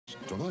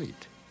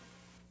tonight.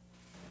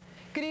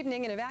 Good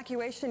evening. An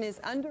evacuation is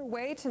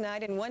underway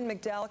tonight in one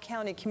McDowell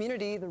County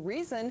community. The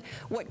reason,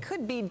 what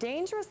could be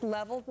dangerous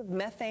levels of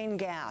methane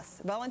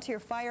gas. Volunteer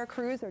fire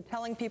crews are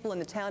telling people in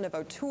the town of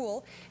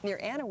O'Toole near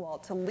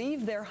Anawalt to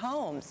leave their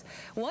homes.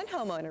 One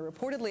homeowner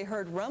reportedly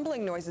heard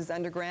rumbling noises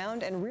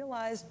underground and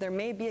realized there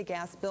may be a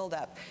gas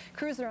buildup.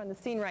 Crews are on the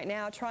scene right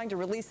now trying to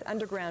release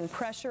underground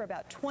pressure.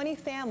 About 20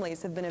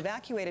 families have been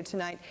evacuated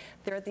tonight.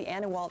 They're at the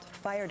Anawalt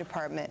Fire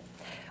Department.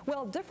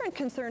 Well, different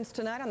concerns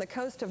tonight on the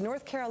coast of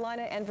North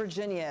Carolina and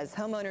Virginia as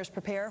homeowners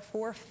prepare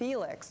for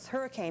Felix,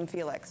 Hurricane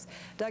Felix.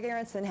 Doug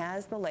Aronson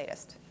has the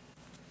latest.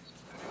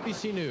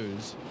 ABC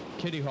News,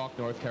 Kitty Hawk,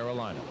 North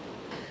Carolina.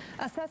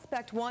 A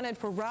suspect wanted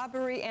for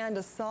robbery and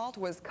assault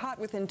was caught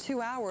within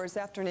 2 hours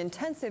after an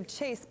intensive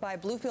chase by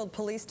Bluefield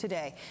police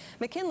today.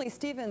 McKinley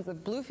Stevens of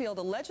Bluefield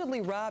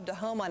allegedly robbed a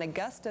home on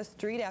Augusta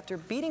Street after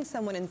beating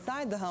someone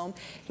inside the home.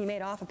 He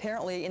made off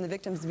apparently in the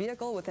victim's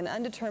vehicle with an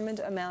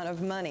undetermined amount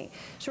of money.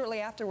 Shortly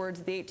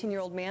afterwards, the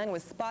 18-year-old man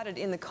was spotted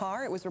in the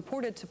car. It was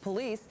reported to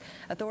police.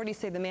 Authorities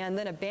say the man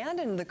then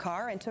abandoned the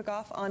car and took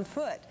off on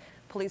foot.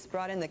 Police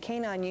brought in the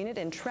K-9 unit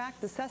and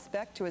tracked the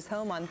suspect to his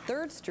home on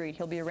 3rd Street.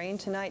 He'll be arraigned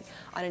tonight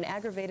on an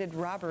aggravated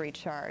robbery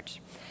charge.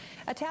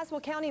 A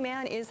Tazewell County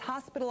man is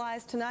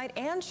hospitalized tonight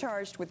and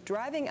charged with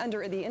driving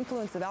under the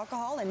influence of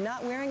alcohol and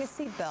not wearing a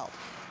seatbelt.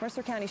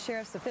 Mercer County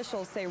Sheriff's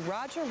officials say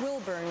Roger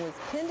Wilburn was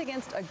pinned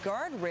against a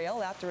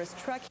guardrail after his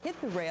truck hit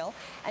the rail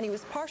and he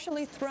was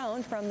partially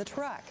thrown from the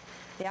truck.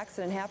 The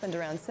accident happened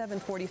around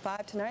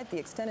 7:45 tonight. The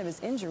extent of his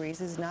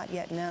injuries is not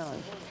yet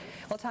known.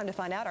 Well, time to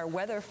find out our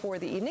weather for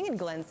the evening, and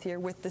Glenn's here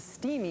with the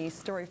steamy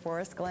story for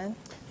us. Glenn?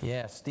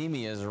 Yeah,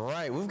 steamy is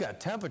right. We've got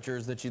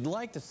temperatures that you'd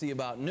like to see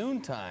about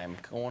noontime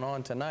going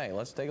on tonight.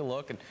 Let's take a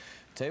look and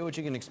tell you what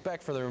you can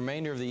expect for the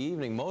remainder of the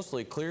evening.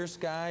 Mostly clear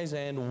skies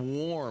and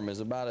warm is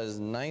about as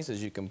nice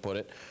as you can put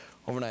it.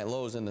 Overnight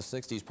lows in the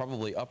 60s,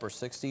 probably upper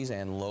 60s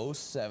and low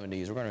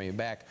 70s. We're going to be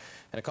back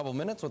in a couple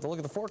minutes with a look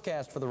at the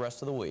forecast for the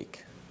rest of the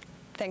week.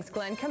 Thanks,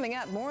 Glenn. Coming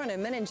up, more on a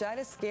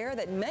meningitis scare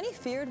that many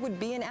feared would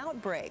be an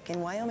outbreak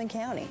in Wyoming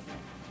County.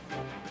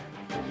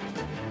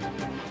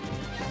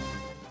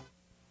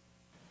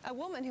 A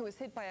woman who was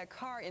hit by a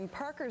car in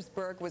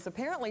Parkersburg was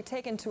apparently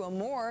taken to a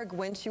morgue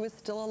when she was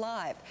still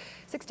alive.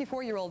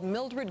 64-year-old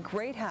Mildred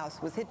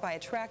Greathouse was hit by a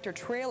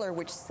tractor-trailer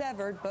which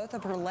severed both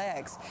of her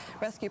legs.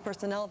 Rescue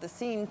personnel at the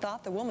scene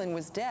thought the woman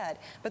was dead,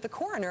 but the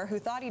coroner, who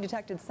thought he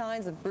detected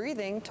signs of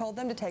breathing, told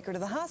them to take her to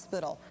the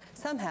hospital.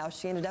 Somehow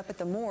she ended up at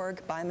the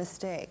morgue by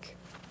mistake.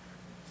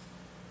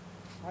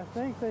 I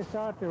think they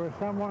thought there was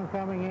someone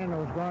coming in that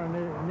was going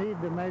to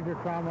need the major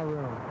trauma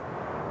room,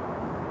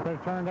 but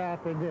it turned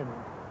out they didn't.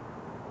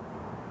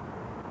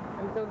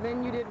 And so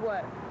then you did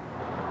what?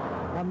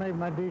 I made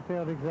my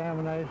detailed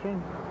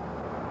examination,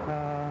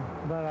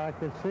 but I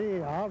could see,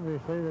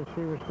 obviously, that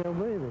she was still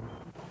breathing.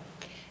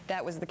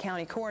 That was the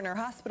county coroner.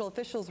 Hospital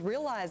officials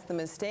realized the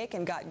mistake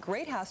and got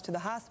Greathouse to the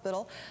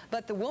hospital,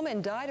 but the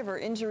woman died of her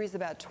injuries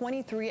about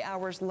 23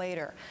 hours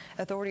later.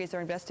 Authorities are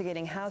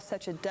investigating how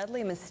such a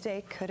deadly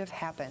mistake could have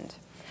happened.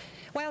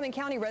 Wyoming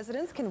County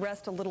residents can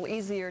rest a little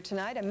easier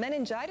tonight. A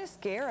meningitis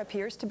scare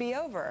appears to be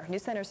over.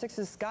 News Center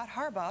 6's Scott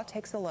Harbaugh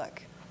takes a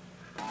look.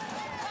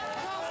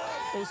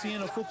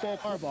 Oceana football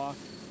Harbaugh,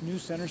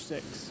 News Center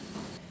 6.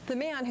 The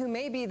man who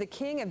may be the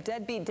king of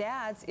deadbeat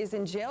dads is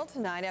in jail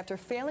tonight after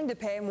failing to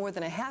pay more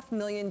than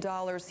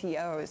 $500,000 he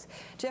owes.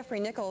 Jeffrey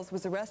Nichols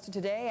was arrested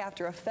today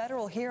after a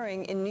federal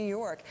hearing in New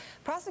York.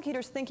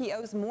 Prosecutors think he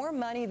owes more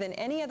money than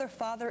any other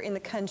father in the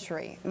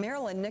country.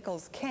 Marilyn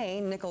Nichols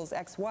Kane, Nichols'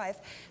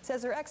 ex-wife,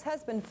 says her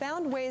ex-husband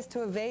found ways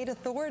to evade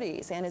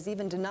authorities and has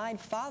even denied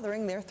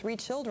fathering their 3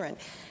 children.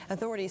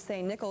 Authorities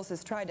say Nichols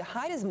has tried to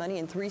hide his money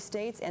in 3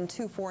 states and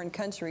 2 foreign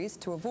countries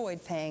to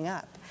avoid paying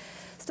up.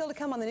 Still to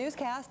come on the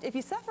newscast, if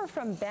you suffer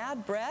from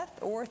bad breath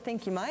or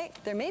think you might,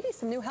 there may be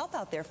some new help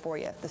out there for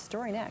you. The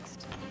story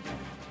next.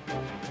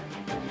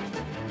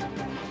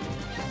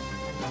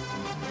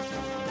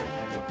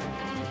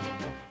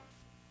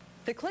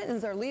 The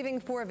Clintons are leaving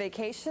for a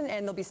vacation,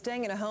 and they'll be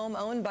staying in a home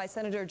owned by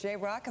Senator Jay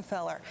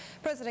Rockefeller.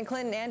 President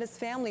Clinton and his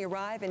family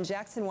arrive in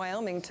Jackson,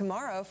 Wyoming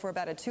tomorrow for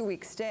about a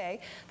 2-week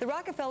stay. The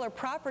Rockefeller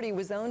property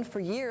was owned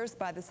for years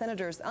by the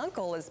senator's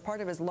uncle as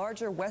part of his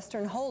larger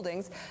Western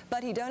holdings,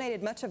 but he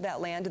donated much of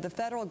that land to the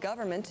federal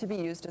government to be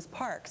used as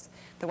parks.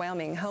 The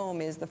Wyoming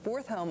home is the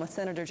 4th home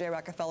Senator Jay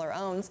Rockefeller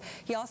owns.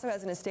 He also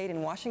has an estate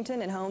in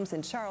Washington and homes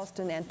in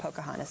Charleston and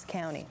Pocahontas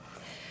County.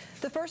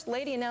 The First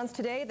Lady announced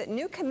today that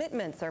new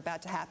commitments are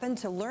about to happen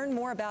to learn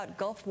more about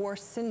Gulf War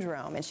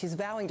syndrome, and she's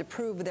vowing to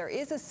prove there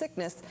is a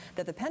sickness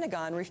that the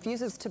Pentagon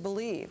refuses to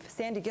believe.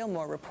 Sandy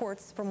Gilmore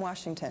reports from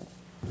Washington.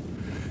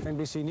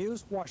 NBC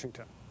News,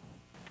 Washington.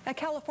 A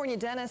California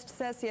dentist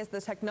says he has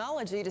the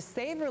technology to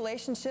save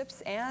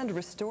relationships and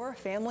restore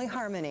family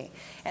harmony.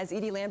 As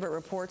Edie Lambert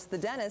reports, the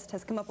dentist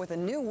has come up with a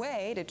new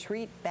way to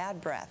treat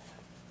bad breath.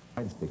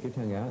 Stick your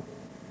tongue out.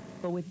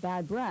 But with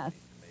bad breath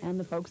and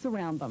the folks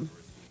around them.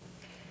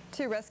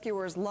 Two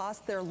rescuers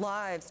lost their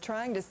lives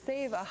trying to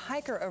save a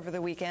hiker over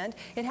the weekend.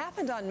 It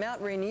happened on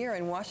Mount Rainier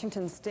in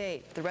Washington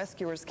State. The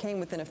rescuers came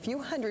within a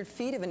few hundred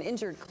feet of an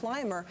injured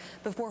climber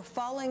before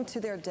falling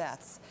to their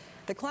deaths.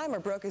 The climber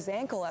broke his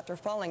ankle after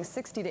falling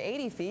 60 to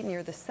 80 feet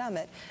near the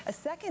summit. A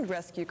second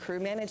rescue crew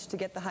managed to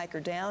get the hiker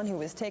down, who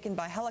was taken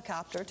by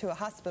helicopter to a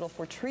hospital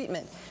for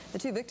treatment. The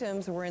two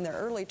victims were in their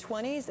early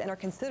 20s and are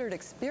considered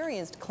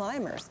experienced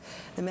climbers.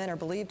 The men are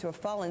believed to have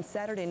fallen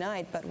Saturday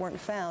night but weren't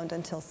found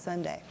until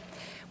Sunday.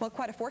 Well,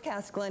 quite a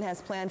forecast Glenn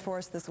has planned for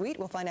us this week.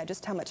 We'll find out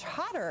just how much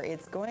hotter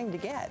it's going to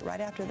get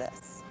right after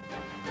this.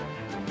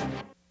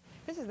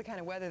 This is the kind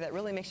of weather that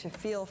really makes you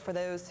feel for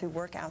those who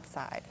work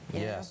outside.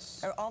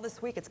 Yes. All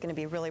this week it's going to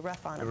be really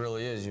rough on them. It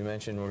really is. You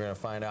mentioned we're going to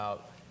find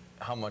out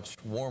how much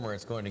warmer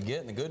it's going to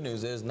get, and the good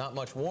news is not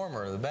much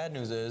warmer. The bad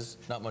news is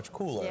not much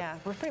cooler. Yeah,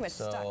 we're pretty much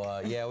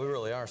stuck. Yeah, we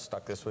really are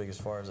stuck this week as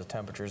far as the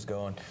temperatures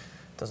go, and it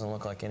doesn't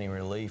look like any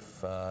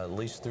relief, at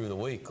least through the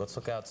week. Let's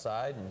look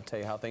outside and tell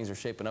you how things are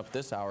shaping up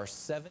this hour.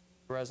 7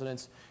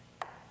 residents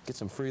get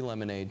some free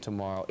lemonade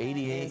tomorrow.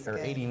 88 or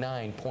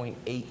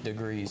 89.8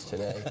 degrees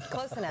today.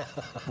 Close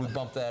enough. We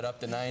bump that up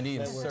to 90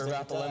 and serve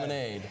out the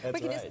lemonade. We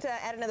can just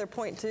add another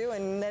 0.2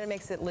 and then it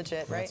makes it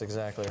legit, right? That's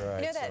exactly right.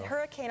 You know that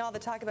hurricane, all the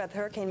talk about the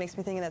hurricane makes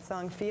me think of that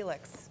song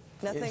Felix.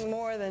 Nothing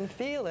more than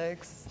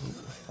Felix.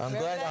 I'm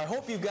glad. I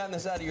hope you've gotten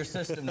this out of your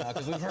system now,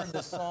 because we've heard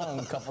this song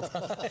a couple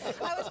times.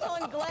 I was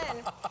telling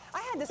Glenn, I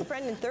had this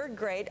friend in 3rd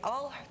grade,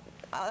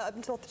 up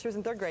until she was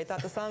in 3rd grade,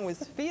 thought the song was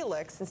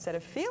Felix instead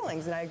of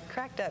Feelings, and I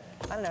cracked up,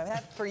 I don't know,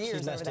 for years.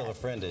 She's not still a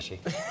friend, is she?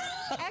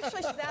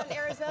 Actually, she's out in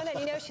Arizona, and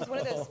you know, she's one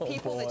of those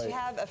people that you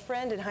have a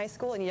friend in high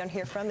school and you don't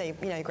hear from. They,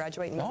 you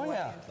graduate and move away.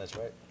 Yeah. That's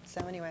right.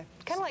 So anyway,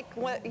 kind of like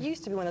what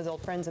used to be one of those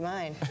old friends of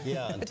mine.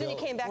 Yeah. But then you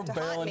came back to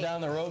haunt barreling me. down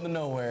the road to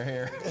nowhere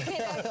here.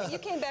 You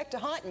came back to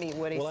haunt me,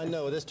 Woody. Well, I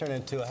know. This turned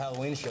into a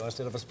Halloween show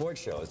instead of a sports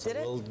show. So Did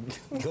it?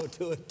 we'll go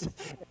to it.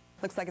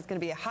 Looks like it's going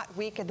to be a hot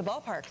week at the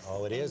ballparks.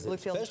 Oh, it is.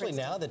 Bluefield, Especially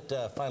now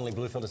that finally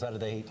Bluefield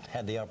decided they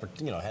had the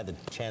had the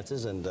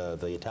chances and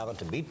the talent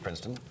to beat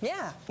Princeton.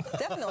 Yeah,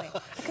 definitely. I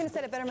couldn't have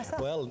said it better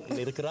myself. Well,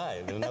 neither could I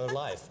in another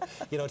life.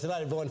 You know,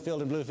 tonight at Bowen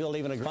Field and Bluefield,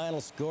 even a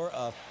final score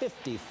of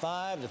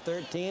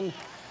 55-13.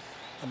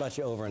 How about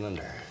you over and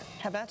under?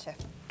 How about you?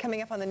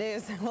 Coming up on the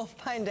news, we'll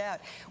find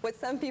out what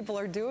some people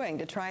are doing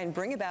to try and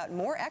bring about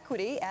more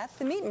equity at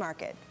the meat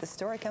market. The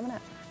story coming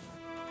up.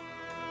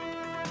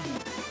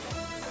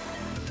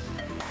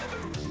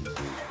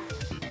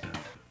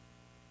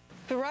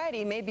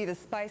 Variety may be the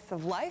spice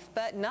of life,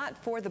 but not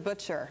for the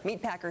butcher.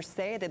 Meat packers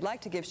say they'd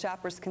like to give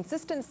shoppers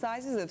consistent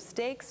sizes of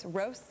steaks,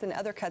 roasts, and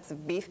other cuts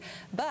of beef,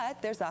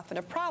 but there's often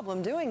a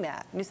problem doing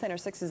that. News Center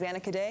 6's Anna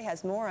Cadet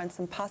has more on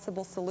some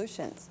possible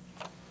solutions.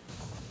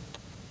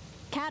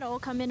 Cattle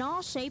come in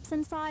all shapes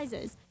and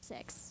sizes.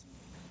 6.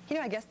 You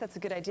know, I guess that's a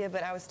good idea,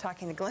 but I was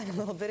talking to Glenn a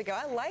little bit ago.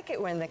 I like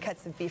it when the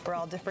cuts of beef are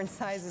all different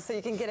sizes, so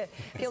you can get it.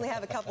 If you only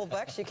have a couple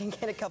bucks, you can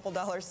get a couple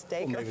 $1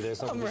 steak. Well, maybe there's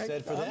something to be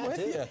said for that,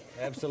 too. You.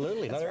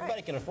 Absolutely. Not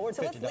everybody can afford $50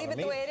 So let's leave it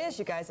the way it is,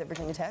 you guys at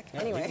Virginia Tech.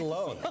 Yeah, anyway. leave it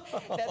alone.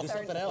 Do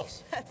something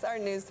else. That's our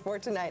news for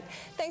tonight.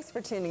 Thanks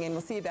for tuning in. We'll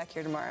see you back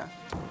here tomorrow.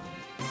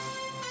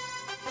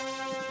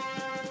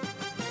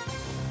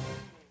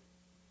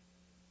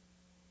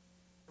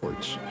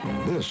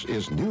 This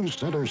is News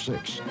Center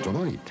 6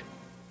 tonight.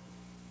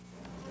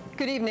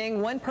 Good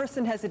evening. One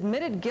person has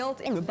admitted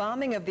guilt in the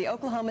bombing of the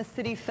Oklahoma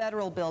City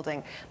Federal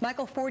Building.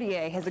 Michael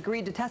Fortier has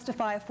agreed to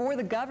testify for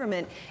the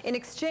government. In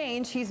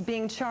exchange, he's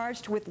being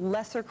charged with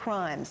lesser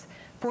crimes.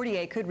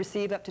 Fortier could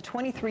receive up to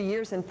 23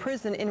 years in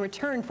prison in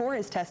return for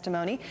his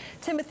testimony.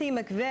 Timothy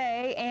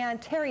McVeigh and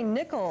Terry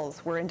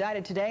Nichols were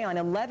indicted today on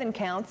 11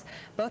 counts.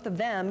 Both of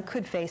them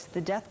could face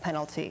the death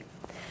penalty.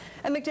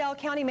 A McDowell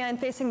County man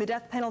facing the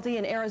death penalty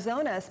in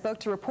Arizona spoke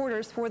to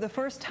reporters for the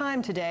first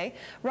time today.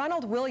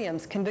 Ronald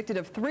Williams, convicted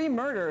of 3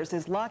 murders,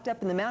 is locked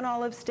up in the Mount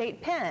Olive State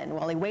Pen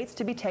while he waits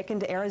to be taken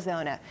to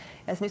Arizona.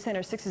 As News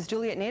Center 6's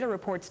Juliet Nader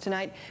reports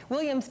tonight,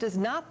 Williams does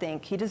not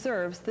think he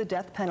deserves the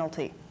death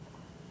penalty.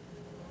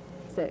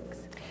 6.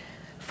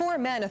 4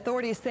 men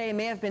authorities say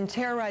may have been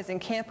terrorizing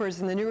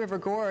campers in the New River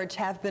Gorge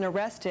have been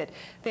arrested.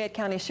 Fayette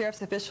County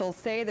Sheriff's officials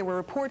say there were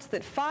reports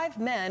that 5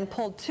 men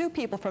pulled 2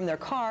 people from their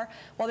car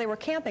while they were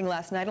camping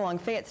last night along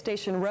Fayette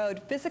Station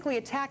Road, physically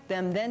attacked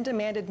them, then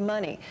demanded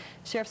money.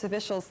 Sheriff's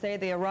officials say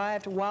they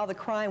arrived while the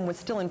crime was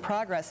still in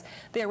progress.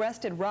 They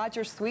arrested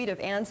Roger Sweet of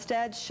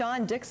Anstead,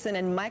 Sean Dixon,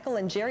 and Michael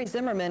and Jerry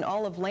Zimmerman,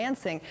 all of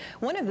Lansing.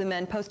 One of the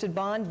men posted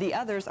bond. The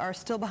others are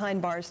still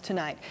behind bars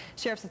tonight.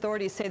 Sheriff's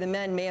authorities say the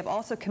men may have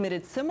also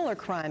committed similar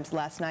crimes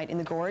last night in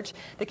the gorge.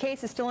 The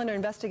case is still under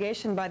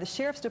investigation by the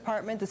Sheriff's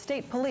Department, the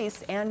State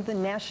Police, and the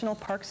National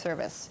Park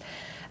Service.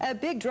 A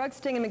big drug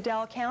sting in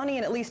McDowell County,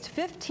 and at least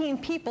 15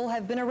 people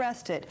have been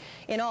arrested.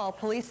 In all,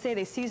 police say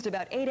they seized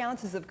about 8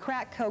 ounces of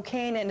crack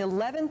cocaine and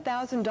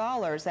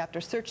 $11,000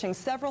 after searching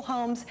several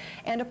homes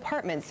and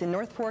apartments in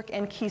North Fork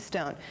and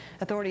Keystone.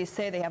 Authorities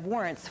say they have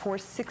warrants for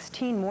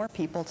 16 more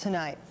people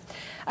tonight.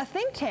 A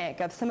think tank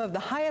of some of the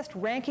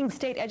highest-ranking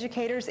state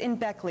educators in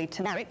Beckley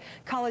tonight.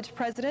 College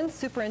presidents,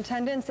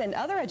 superintendents, and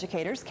other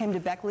educators came to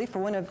Beckley for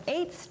one of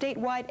 8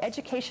 statewide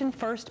Education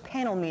First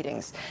panel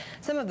meetings.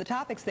 Some of the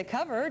topics they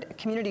covered: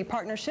 community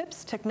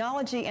partnerships,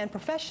 technology, and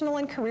professional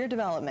and career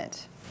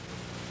development.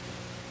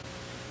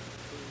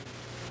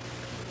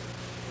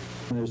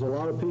 There's a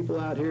lot of people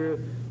out here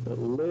that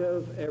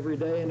live every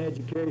day in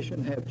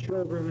education, have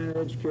children in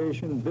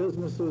education,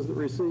 businesses that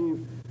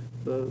receive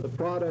the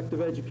product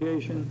of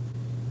education,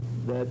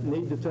 that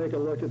need to take a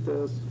look at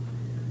this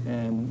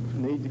and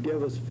need to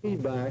give us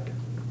feedback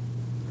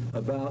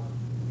about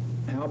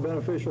how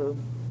beneficial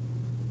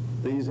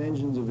these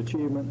engines of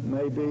achievement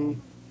may be.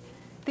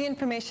 The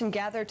information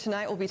gathered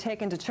tonight will be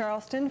taken to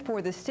Charleston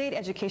for the state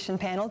education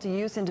panel to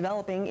use in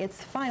developing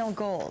its final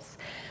goals.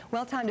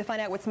 Well, time to find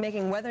out what's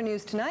making weather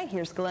news tonight.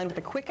 Here's Glenn with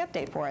a quick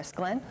update for us.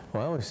 Glenn?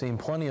 Well, we've seen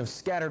plenty of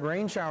scattered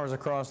rain showers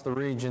across the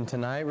region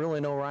tonight.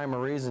 Really no rhyme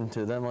or reason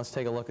to them. Let's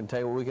take a look and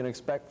tell you what we can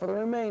expect for the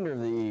remainder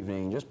of the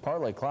evening. Just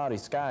partly cloudy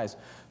skies.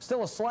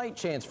 Still a slight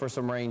chance for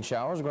some rain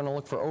showers. We're going to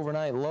look for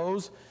overnight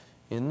lows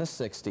in the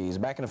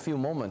 60s. Back in a few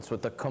moments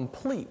with the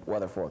complete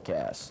weather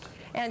forecast.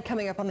 And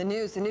coming up on the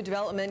news, a new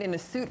development in a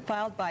suit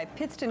filed by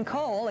Pittston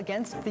Coal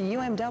against the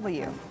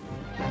UMW.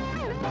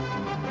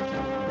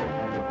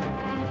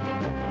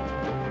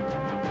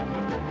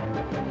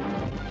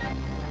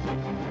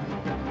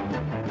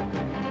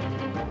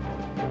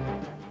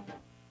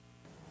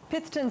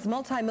 Pittston's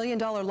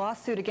multi-million-dollar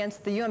lawsuit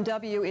against the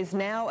UMW is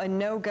now a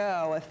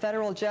no-go. A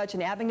federal judge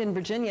in Abingdon,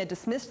 Virginia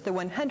dismissed the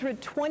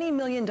 $120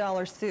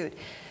 million suit.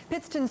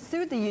 Pittston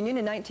sued the union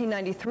in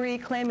 1993,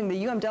 claiming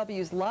the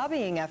UMW's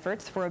lobbying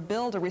efforts for a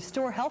bill to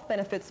restore health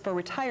benefits for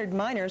retired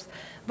miners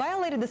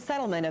violated the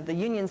settlement of the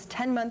union's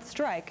 10-month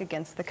strike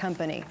against the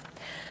company.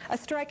 A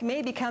strike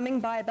may be coming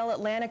by Bell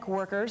Atlantic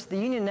workers. The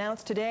union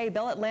announced today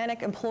Bell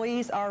Atlantic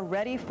employees are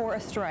ready for a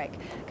strike.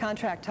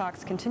 Contract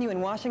talks continue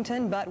in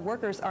Washington, but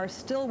workers are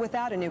still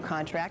without a new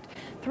contract.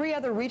 3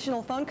 other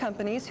regional phone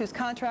companies whose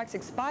contracts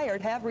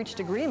expired have reached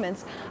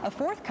agreements. A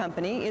 4th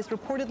company is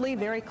reportedly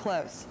very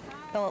close.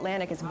 Bell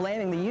Atlantic is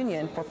blaming the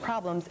union for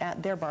problems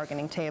at their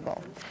bargaining table.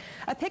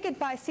 A picket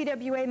by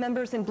CWA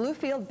members in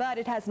Bluefield, but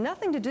it has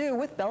nothing to do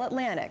with Bell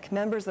Atlantic.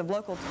 Members of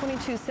Local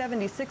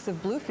 2276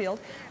 of Bluefield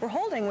were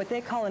holding what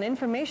they call an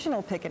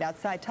informational picket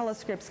outside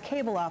Telescript's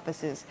cable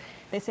offices.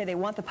 They say they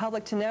want the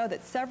public to know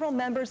that several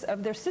members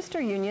of their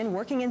sister union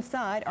working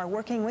inside are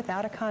working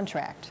without a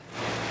contract.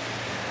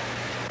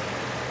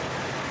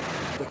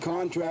 The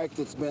contract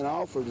that's been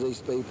offered to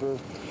these people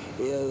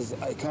is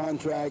a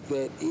contract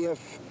that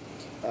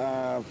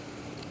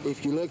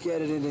if you look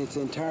at it in its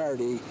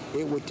entirety,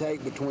 it would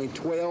take between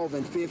 12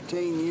 and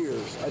 15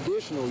 years,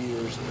 additional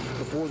years,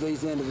 before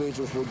these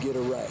individuals would get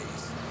a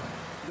raise.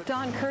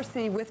 Don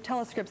Kersey with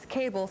Telescript's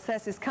Cable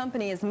says his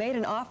company has made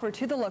an offer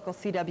to the local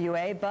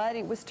CWA, but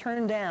it was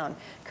turned down.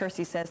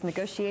 Kersey says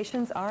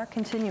negotiations are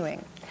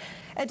continuing.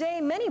 A day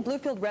many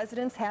Bluefield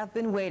residents have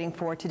been waiting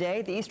for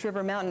today. The East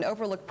River Mountain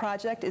Overlook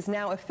project is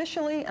now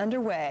officially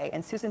underway,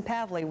 and Susan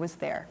Pavley was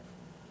there.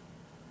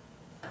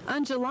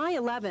 On July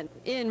 11th,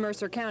 in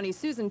Mercer County,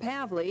 Susan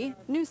Pavley,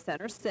 News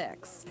Center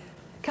 6.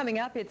 Coming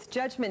up, it's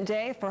Judgment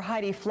Day for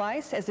Heidi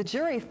Fleiss as a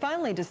jury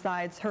finally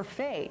decides her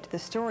fate. The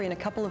story in a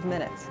couple of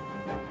minutes.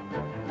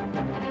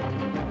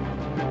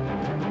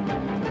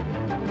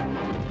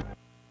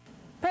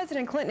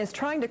 President Clinton is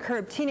trying to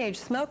curb teenage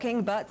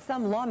smoking, but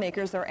some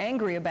lawmakers are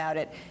angry about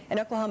it. An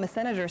Oklahoma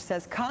senator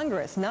says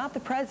Congress, not the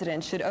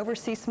president, should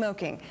oversee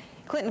smoking.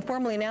 Clinton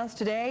formally announced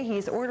today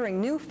he's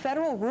ordering new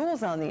federal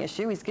rules on the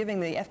issue. He's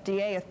giving the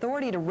FDA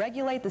authority to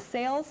regulate the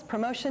sales,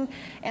 promotion,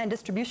 and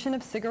distribution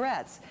of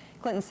cigarettes.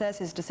 Clinton says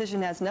his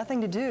decision has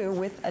nothing to do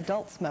with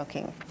adult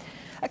smoking.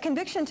 A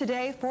conviction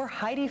today for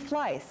Heidi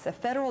Fleiss. A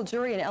federal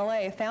jury in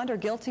L.A. found her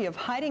guilty of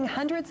hiding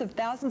hundreds of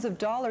thousands of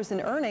dollars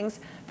in earnings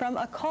from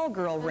a call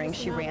girl ring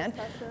she ran.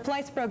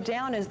 Fleiss broke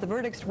down as the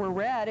verdicts were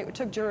read. It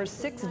took jurors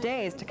 6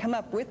 days to come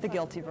up with the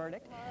guilty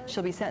verdict.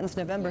 She'll be sentenced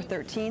November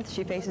 13th.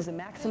 She faces a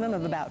maximum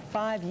of about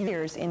 5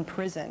 years in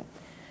prison.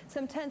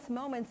 Some tense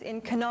moments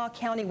in Kanawha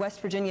County, West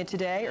Virginia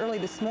today. Early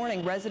this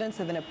morning, residents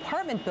of an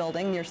apartment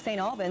building near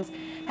St. Albans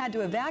had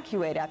to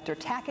evacuate after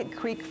Tackett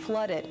Creek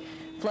flooded.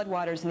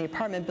 Floodwaters in the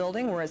apartment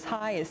building were as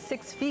high as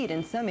 6 feet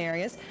in some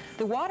areas.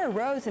 The water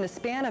rose in a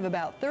span of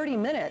about 30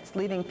 minutes,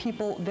 leaving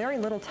people very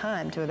little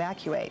time to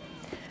evacuate.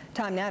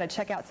 Time now to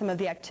check out some of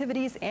the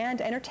activities and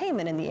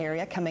entertainment in the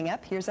area coming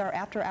up. Here's our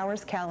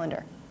after-hours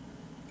calendar.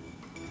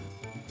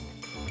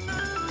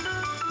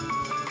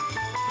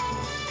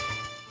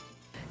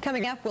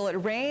 Coming up, will it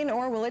rain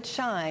or will it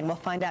shine? We'll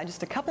find out in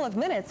just a couple of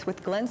minutes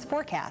with Glenn's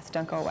forecast.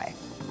 Don't go away.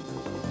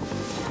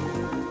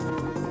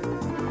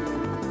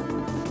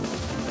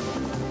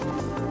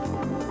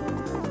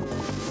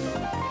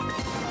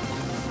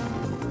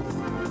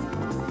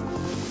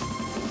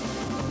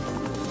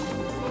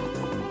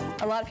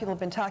 A lot of people have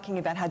been talking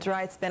about how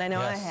dry it's been. I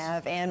know I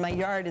have, and my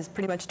yard is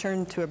pretty much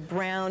turned to a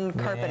brown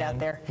carpet out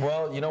there.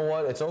 Well, you know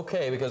what? It's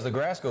okay because the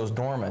grass goes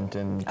dormant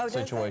in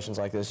situations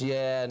like this.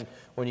 Yeah, and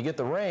when you get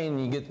the rain,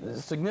 you get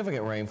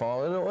significant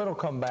rainfall. It'll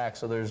come back,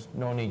 so there's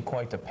no need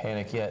quite to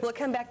panic yet. Will it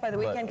come back by the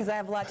weekend? Because I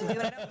have a lot to do,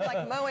 and I don't feel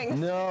like mowing.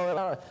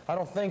 No, I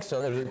don't think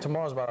so.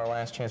 Tomorrow's about our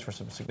last chance for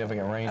some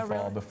significant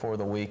rainfall before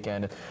the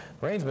weekend.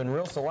 Rain's been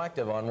real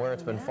selective on where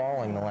it's been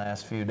falling the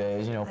last few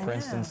days. You know,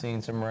 Princeton's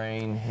seen some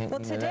rain. Well,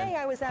 today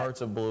I was out.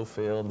 Parts of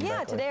Bluefield.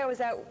 Yeah, today I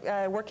was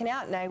out working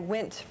out, and I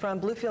went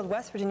from Bluefield,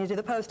 West Virginia to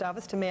the post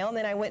office to mail, and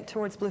then I went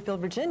towards Bluefield,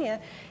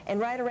 Virginia, and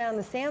right around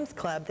the Sam's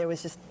Club there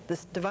was just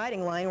this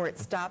dividing line where it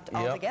stopped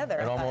altogether.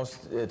 And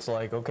almost, it's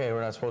like, okay,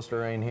 we're not supposed to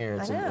rain here.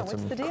 It's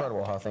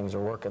incredible how things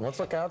are working. Let's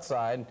look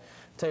outside,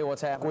 tell you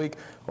what's happening.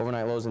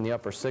 Overnight lows in the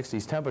upper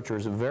 60s.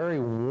 Temperatures very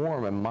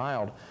warm and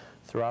mild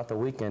throughout the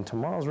weekend.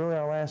 Tomorrow's really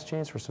our last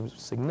chance for some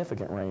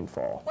significant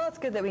rainfall. Well, it's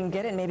good that we can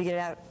get it and maybe get it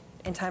out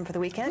in time for the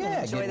weekend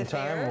and enjoy the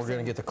fairs. We're going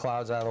to get the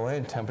clouds out of the way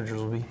and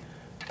temperatures will be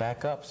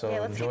back up, so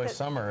enjoy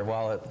summer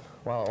while it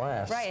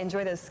lasts. Right,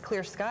 enjoy those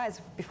clear skies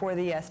before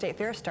the State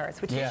Fair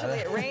starts, which usually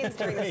it rains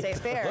during the State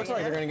Fair. Looks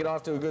like they're going to get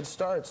off to a good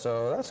start,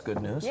 so that's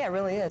good news. Yeah, it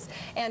really is.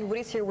 And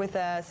Woody's here with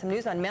some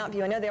news on Mountain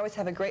View. I know they always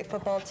have a great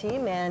football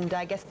team, and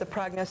I guess the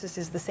prognosis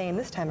is the same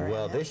this time around.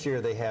 Well, this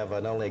year they have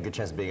not only a good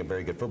chance of being a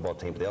very good football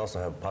team, but they also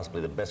have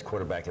possibly the best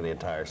quarterback in the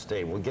entire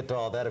state. We'll get to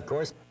all that, of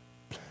course.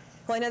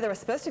 Well, I know there was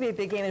supposed to be a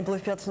big game in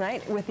Bluefield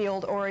tonight with the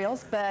old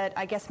Orioles, but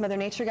I guess Mother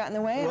Nature got in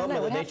the way. Well,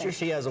 Mother Nature,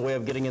 she has a way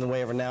of getting in the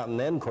way every now and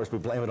then. Of course, we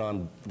blame it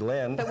on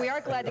Glenn. But we are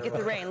glad to get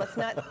the rain. Let's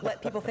not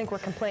let people think we're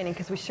complaining,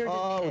 because we sure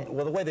did need it.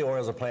 Well, the way the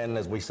Orioles are playing,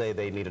 as we say,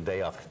 they need a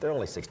day off. They're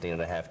only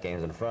 16.5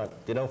 games in front.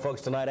 You know,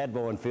 folks, tonight at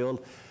Bowen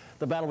Field,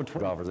 the battle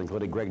between golfers,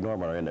 including Greg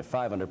Norman, are in at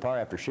 5 under par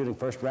after shooting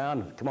first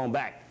round. Come on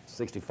back.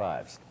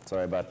 65s.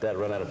 Sorry about that.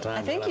 Run out of time.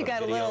 I think you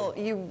got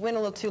you went a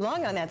little too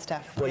long on that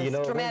stuff. Well, you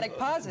know, dramatic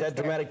pauses. That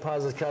dramatic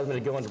pauses caused me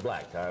to go into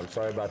black. I'm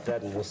sorry about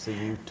that, and we'll see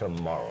you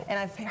tomorrow. And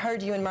I've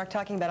heard you and Mark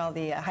talking about all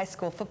the high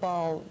school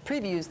football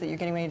previews that you're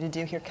getting ready to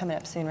do here coming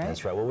up soon, right?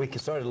 That's right. Well, we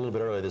started a little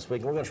bit earlier this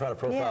week. We're going to try to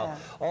profile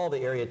all the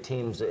area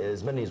teams,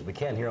 as many as we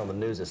can here on the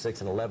news at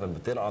 6 and 11.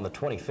 But then on the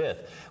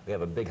 25th, we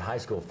have a big high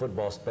school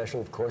football special,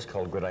 of course,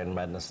 called Gridiron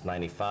Madness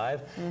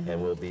 95, and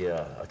will be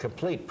a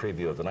complete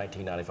preview of the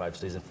 1995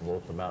 season for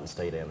both the Mountain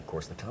State and, of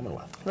course, the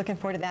Commonwealth. Looking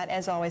forward to that,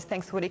 as always.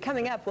 Thanks, Woody.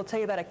 Coming up, we'll tell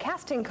you about a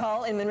casting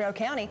call in Monroe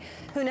County.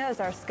 Who knows,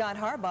 our Scott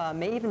Harbaugh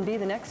may even be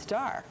the next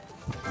star.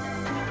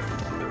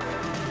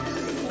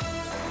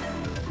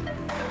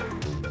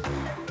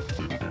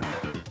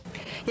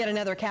 Yet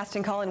another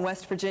casting call in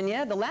West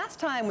Virginia. The last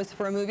time was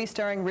for a movie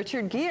starring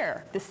Richard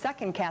Gere. The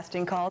second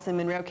casting call's in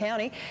Monroe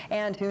County.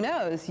 And who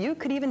knows, you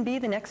could even be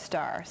the next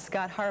star.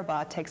 Scott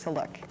Harbaugh takes a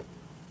look.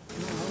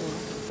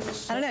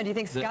 I don't know. Do you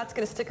think Scott's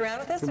going to stick around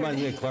with us?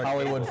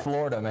 Hollywood,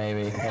 Florida,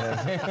 maybe.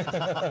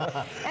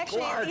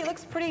 Actually, he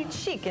looks pretty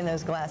chic in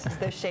those glasses,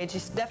 those shades.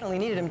 You definitely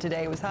needed them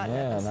today. It was hot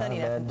and sunny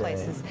enough in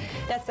places.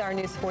 That's our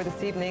news for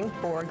this evening.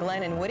 For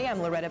Glenn and Woody,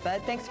 I'm Loretta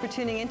Budd. Thanks for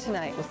tuning in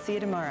tonight. We'll see you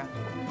tomorrow.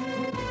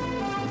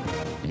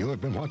 You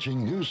have been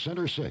watching News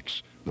Center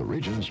 6, the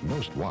region's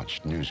most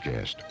watched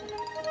newscast.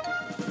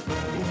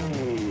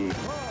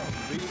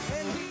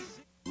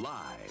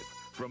 Live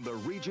from the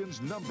region's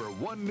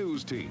 #1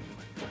 news team,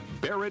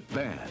 Barrett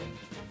Band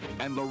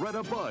and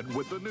Loretta Budd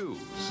with the news,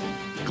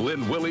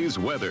 Glenn Willie's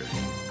weather,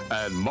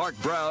 and Mark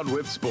Brown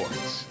with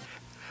sports.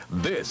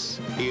 This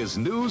is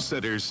News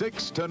Center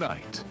 6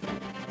 tonight.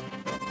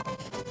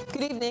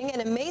 Good evening.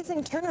 An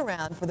amazing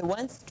turnaround for the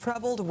once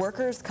troubled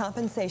Workers'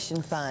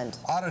 Compensation Fund.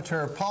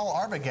 Auditor Paul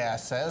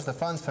Arbogast says the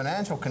fund's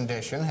financial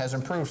condition has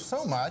improved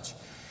so much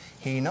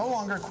he no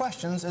longer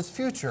questions its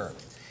future.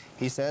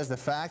 He says the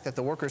fact that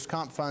the Workers'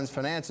 Comp Fund's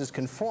finances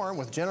conform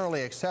with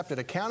generally accepted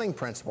accounting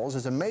principles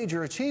is a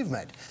major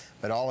achievement.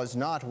 But all is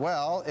not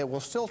well. It will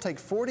still take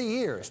 40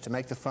 years to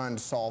make the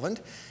fund solvent.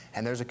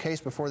 And there's a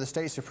case before the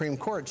state Supreme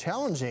Court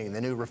challenging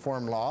the new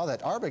reform law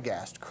that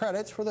Arbogast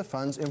credits for the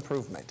fund's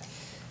improvement.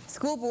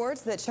 School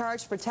boards that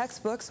charge for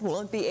textbooks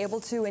won't be able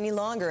to any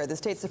longer. The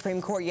state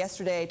Supreme Court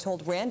yesterday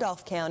told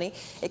Randolph County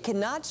it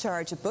cannot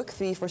charge a book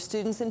fee for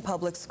students in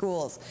public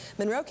schools.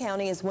 Monroe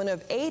County is one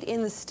of 8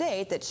 in the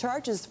state that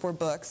charges for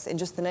books. In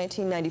just the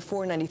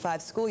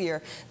 1994-95 school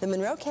year, the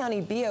Monroe County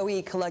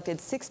BOE collected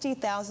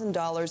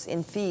 $60,000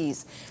 in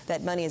fees.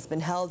 That money has been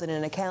held in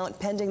an account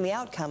pending the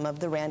outcome of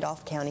the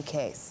Randolph County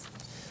case.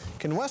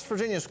 Can West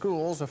Virginia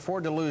schools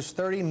afford to lose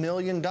 $30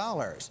 million?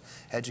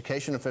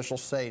 Education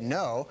officials say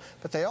no,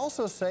 but they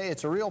also say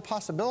it's a real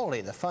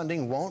possibility the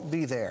funding won't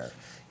be there.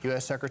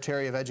 U.S.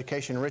 Secretary of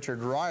Education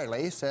Richard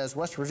Riley says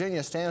West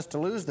Virginia stands to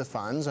lose the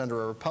funds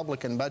under a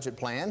Republican budget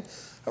plan.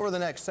 Over the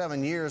next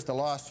 7 years, the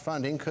lost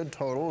funding could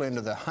total into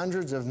the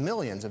hundreds of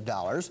millions of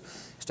dollars.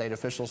 State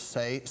officials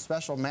say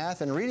special math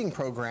and reading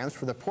programs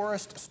for the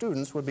poorest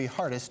students would be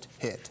hardest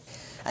hit.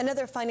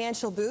 Another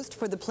financial boost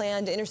for the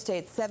planned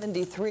Interstate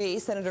 73.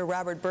 Senator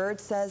Robert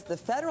Byrd says the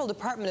Federal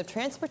Department of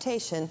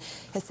Transportation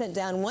has sent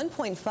down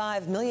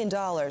 $1.5 million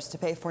to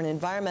pay for an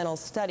environmental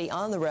study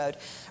on the road.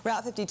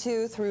 Route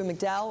 52 through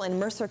McDowell and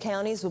Mercer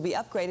counties will be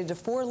upgraded to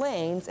 4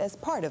 lanes as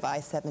part of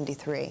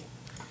I-73.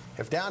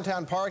 If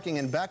downtown parking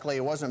in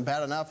Beckley wasn't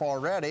bad enough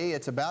already,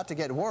 it's about to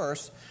get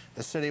worse.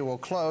 The city will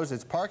close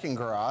its parking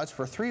garage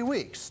for 3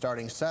 weeks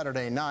starting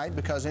Saturday night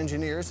because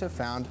engineers have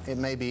found it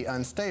may be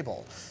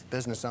unstable.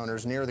 Business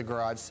owners near the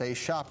garage say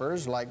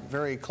shoppers like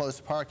very close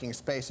parking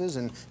spaces,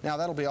 and now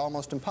that'll be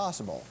almost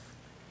impossible.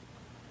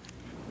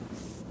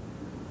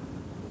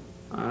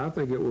 I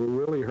think it will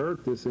really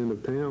hurt this end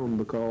of town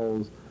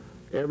because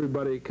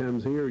everybody that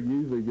comes here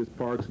usually just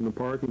parks in the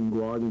parking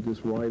garage and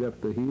just right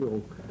up the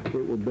hill.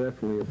 It will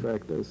definitely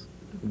affect us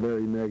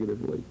very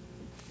negatively.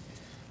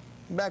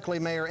 Beckley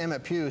Mayor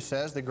Emmett Pugh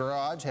says the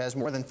garage has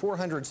more than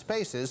 400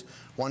 spaces.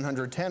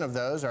 110 of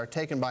those are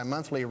taken by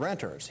monthly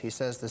renters. He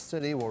says the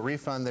city will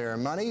refund their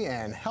money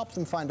and help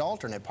them find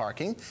alternate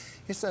parking.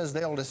 He says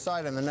they'll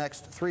decide in the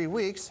next 3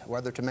 weeks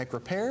whether to make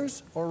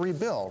repairs or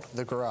rebuild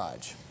the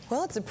garage.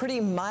 Well, it's a pretty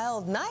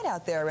mild night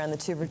out there around the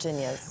two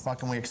Virginias. What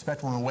can we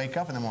expect when we wake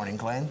up in the morning,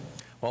 Glenn?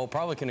 Well,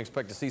 probably can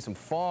expect to see some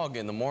fog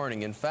in the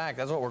morning. In fact,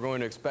 that's what we're going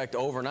to expect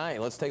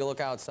overnight. Let's take a look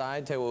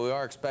outside, tell you what we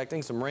are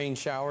expecting. Some rain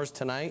showers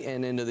tonight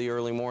and into the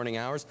early morning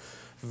hours.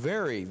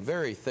 Very,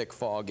 very thick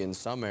fog in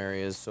some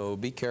areas, so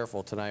be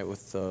careful tonight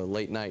with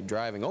late night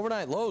driving.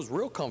 Overnight lows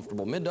real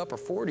comfortable, mid to upper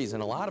 40s in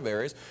a lot of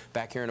areas.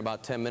 Back here in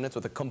about 10 minutes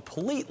with a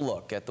complete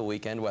look at the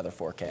weekend weather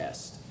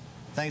forecast.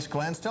 Thanks,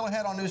 Glenn. Still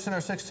ahead on News Center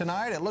 6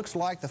 tonight, it looks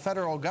like the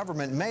federal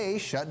government may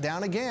shut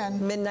down again.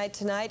 Midnight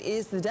tonight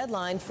is the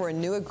deadline for a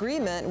new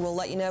agreement. We'll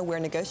let you know where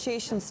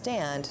negotiations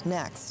stand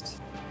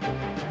next.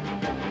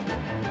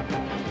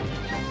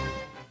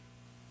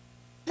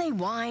 They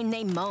whine,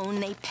 they moan,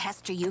 they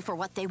pester you for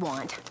what they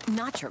want.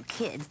 Not your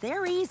kids,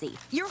 they're easy.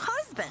 Your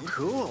husband.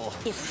 Cool.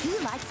 If he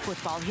likes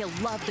football, he'll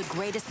love the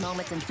greatest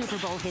moments in Super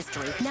Bowl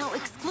history. Now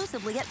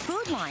exclusively at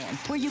Food Lion,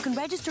 where you can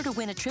register to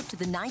win a trip to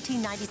the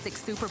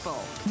 1996 Super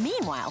Bowl.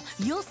 Meanwhile,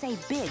 you'll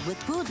save big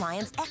with Food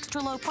Lion's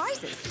extra low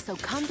prices. So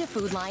come to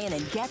Food Lion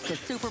and get the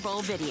Super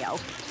Bowl video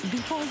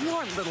before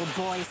your little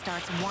boy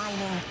starts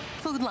whining.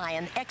 Food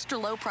Lion, extra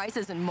low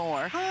prices and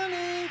more.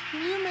 Honey,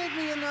 can you make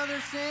me another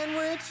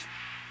sandwich?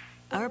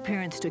 Our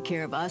parents took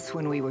care of us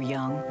when we were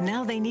young.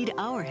 Now they need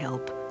our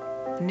help.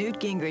 Newt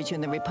Gingrich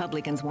and the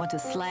Republicans want to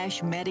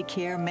slash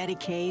Medicare,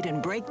 Medicaid,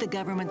 and break the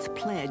government's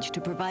pledge to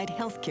provide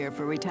health care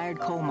for retired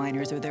coal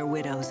miners or their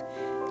widows,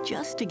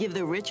 just to give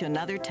the rich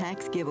another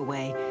tax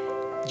giveaway.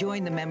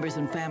 Join the members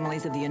and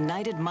families of the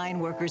United Mine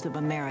Workers of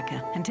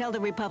America and tell the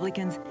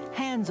Republicans,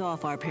 hands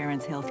off our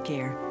parents' health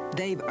care.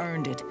 They've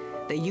earned it.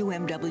 The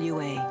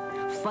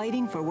UMWA,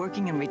 fighting for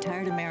working and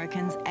retired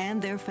Americans and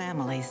their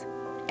families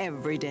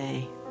every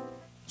day.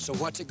 So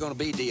what's it going to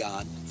be,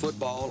 Dion?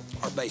 Football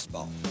or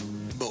baseball?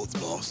 Both,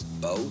 boss.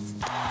 Both?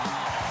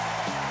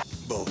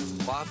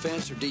 Both.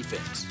 Offense or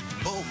defense?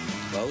 Both.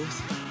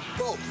 Both?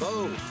 Both.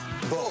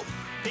 Both. Both.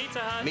 Pizza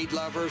Hut. Meat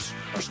lovers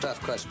or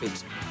stuffed crust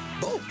pizza?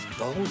 Both.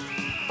 Both?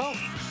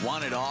 Both.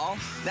 Want it all?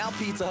 Now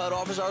Pizza Hut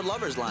offers our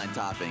Lovers Line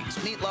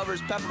toppings. Meat lovers,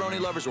 pepperoni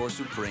lovers, or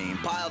supreme.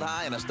 Piled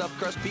high in a stuffed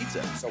crust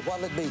pizza. So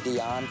what'll it be,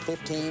 Dion?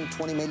 15,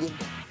 20 million?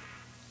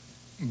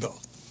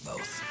 Both.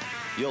 Both.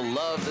 You'll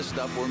love the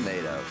stuff we're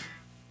made of.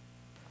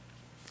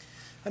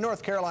 A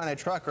North Carolina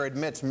trucker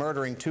admits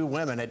murdering 2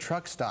 women at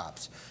truck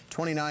stops.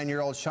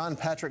 29-year-old Sean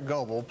Patrick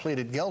Goebel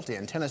pleaded guilty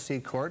in Tennessee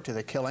court to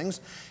the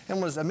killings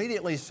and was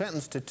immediately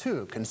sentenced to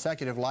 2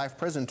 consecutive life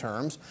prison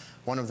terms.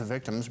 One of the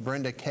victims,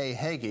 Brenda K.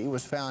 Hagee,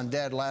 was found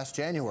dead last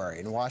January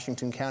in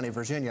Washington County,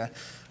 Virginia.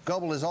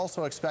 Goebel is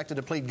also expected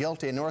to plead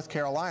guilty in North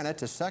Carolina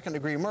to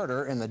second-degree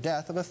murder in the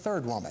death of a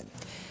 3rd woman.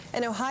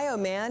 An Ohio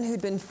man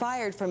who'd been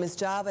fired from his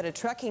job at a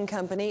trucking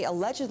company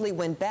allegedly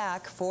went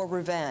back for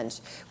revenge.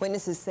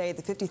 Witnesses say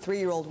the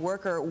 53-year-old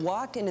worker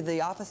walked into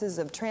the offices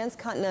of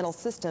Transcontinental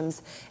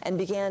Systems and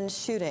began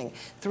shooting.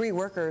 3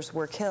 workers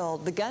were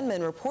killed. The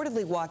gunman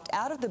reportedly walked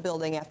out of the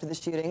building after the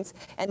shootings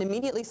and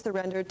immediately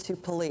surrendered to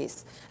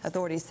police.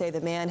 Authorities say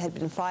the man had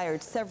been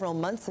fired several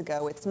months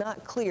ago. It's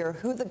not clear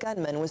who the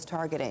gunman was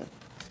targeting.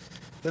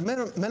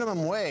 The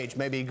minimum wage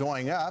may be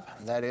going up.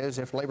 That is,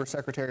 if Labor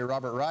Secretary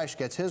Robert Reich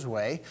gets his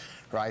way.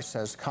 Reich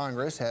says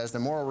Congress has the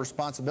moral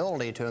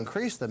responsibility to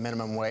increase the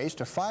minimum wage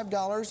to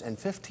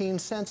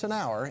 $5.15 an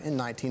hour in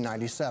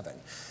 1997.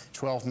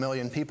 12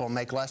 million people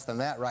make less than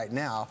that right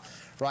now.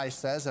 Reich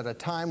says at a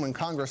time when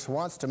Congress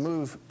wants to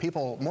move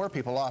more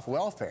people off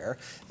welfare,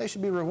 they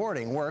should be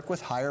rewarding work with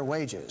higher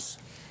wages.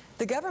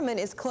 The government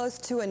is close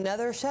to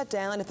another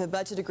shutdown if a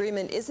budget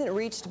agreement isn't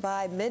reached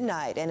by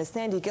midnight. And as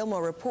Sandy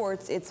Gilmore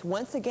reports, it's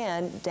once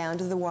again down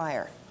to the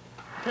wire.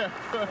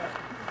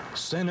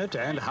 Senate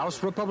and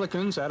House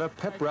Republicans at a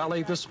pep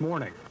rally this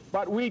morning.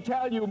 But we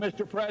tell you,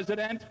 Mr.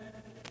 President,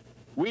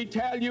 we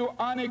tell you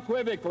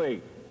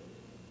unequivocally,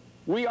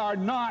 we are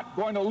not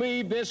going to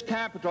leave this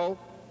Capitol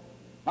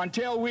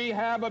until we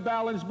have a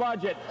balanced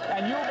budget.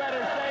 And you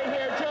better stay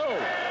here,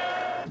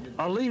 too.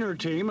 A leaner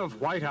team of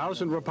White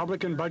House and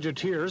Republican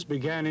budgeteers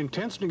began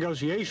intense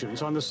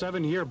negotiations on the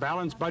 7-year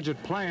balanced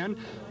budget plan,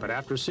 but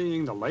after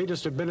seeing the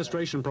latest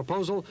administration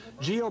proposal,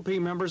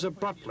 GOP members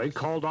abruptly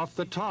called off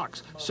the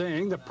talks,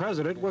 saying the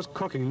president was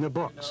cooking the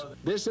books.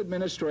 This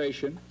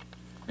administration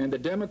and the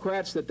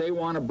Democrats that they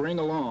want to bring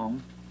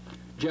along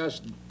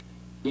just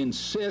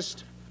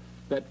insist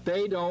that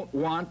they don't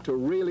want to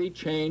really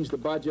change the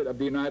budget of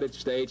the United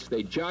States.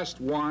 They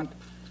just want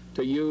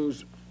to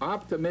use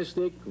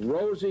optimistic,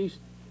 rosy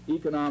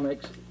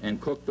economics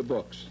and cook the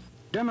books.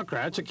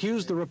 Democrats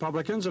accused the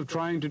Republicans of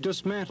trying to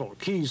dismantle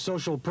key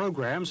social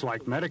programs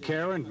like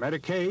Medicare and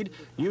Medicaid,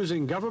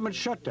 using government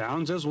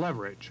shutdowns as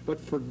leverage.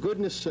 But for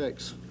goodness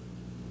sakes,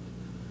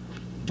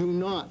 do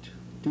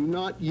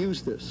not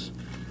use this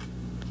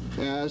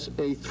as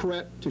a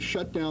threat to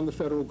shut down the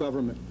federal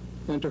government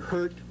and to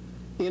hurt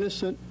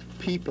innocent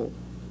people,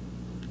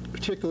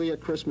 particularly at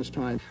Christmas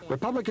time.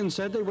 Republicans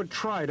said they would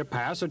try to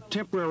pass a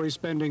temporary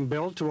spending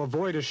bill to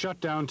avoid a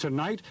shutdown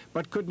tonight,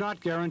 but could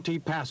not guarantee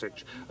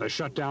passage. A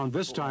shutdown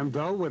this time,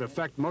 though, would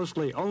affect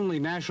mostly only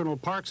national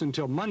parks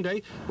until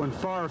Monday, when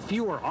far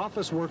fewer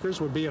office workers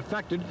would be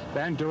affected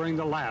than during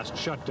the last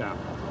shutdown.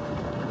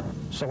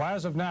 So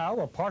as of now,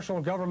 a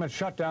partial government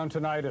shutdown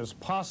tonight is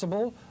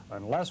possible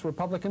unless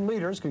Republican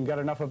leaders can get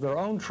enough of their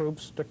own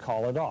troops to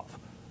call it off.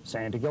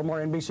 Sandy Gilmore,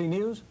 NBC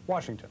News,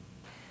 Washington.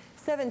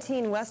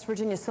 17 West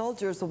Virginia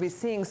soldiers will be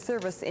seeing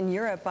service in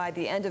Europe by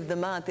the end of the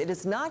month. It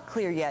is not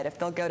clear yet if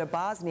they'll go to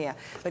Bosnia,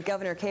 but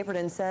Governor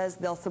Caperton says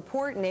they'll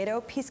support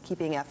NATO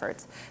peacekeeping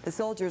efforts. The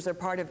soldiers are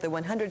part of the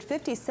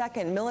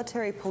 152nd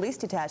Military Police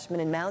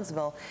Detachment in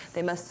Moundsville.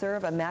 They must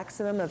serve a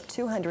maximum of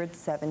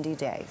 270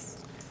 days.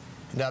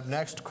 And up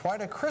next,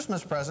 quite a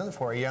Christmas present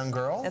for a young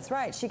girl. That's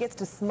right. She gets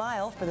to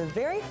smile for the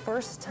very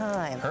first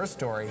time. Her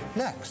story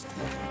next.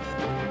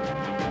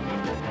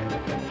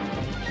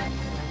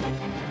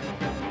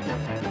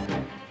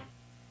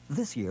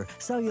 This year,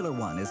 Cellular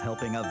One is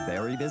helping a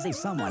very busy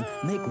someone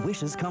make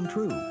wishes come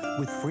true.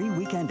 With free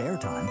weekend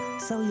airtime,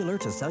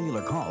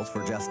 cellular-to-cellular calls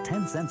for just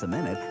 10 cents a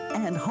minute,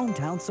 and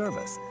hometown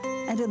service.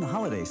 And in the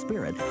holiday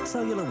spirit,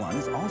 Cellular One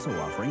is also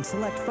offering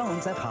select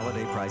phones at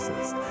holiday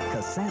prices.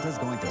 Because Santa's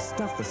going to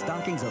stuff the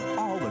stockings of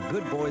all the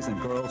good boys and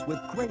girls with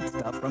great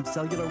stuff from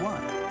Cellular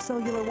One.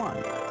 Cellular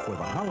One, for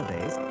the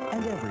holidays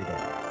and every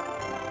day.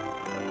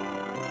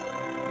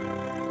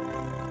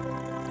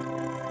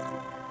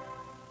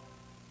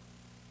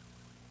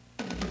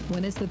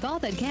 When it's the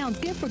thought that counts,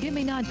 give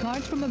Forget-Me-Not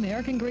cards from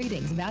American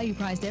Greetings. Value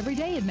priced every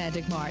day at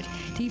Magic Mart.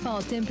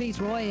 T-Fall's 10-piece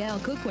Royale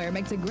cookware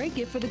makes a great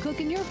gift for the cook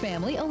in your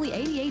family, only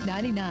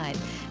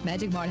 $88.99.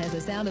 Magic Mart has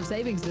a sound of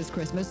savings this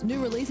Christmas. New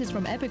releases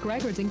from Epic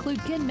Records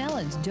include Ken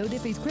Mellons, Joe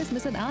Diffie's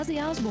Christmas, and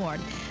Ozzy Osbourne.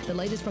 The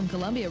latest from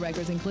Columbia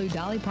Records include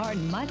Dolly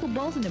Parton, Michael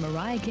Bolton, and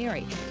Mariah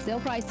Carey.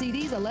 Sale price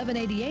CDs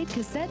 $11.88,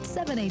 cassettes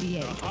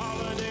 $7.88.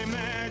 Holiday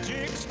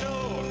Magic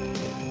Store,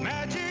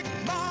 Magic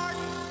Mart.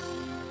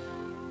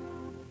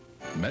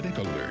 Medic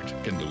Alert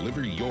can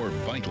deliver your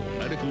vital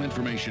medical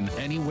information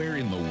anywhere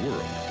in the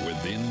world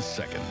within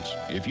seconds.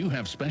 If you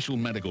have special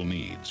medical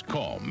needs,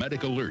 call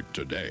Medic Alert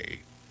today.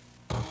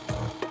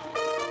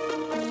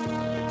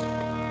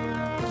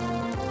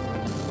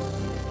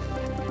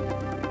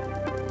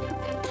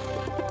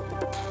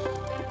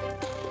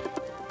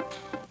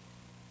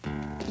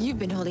 You've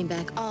been holding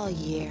back all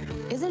year.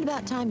 Isn't it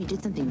about time you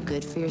did something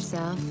good for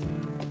yourself?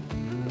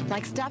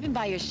 Like stopping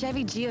by your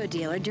Chevy Geo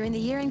dealer during the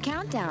year-end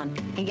countdown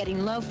and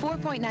getting low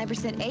 4.9%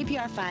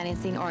 APR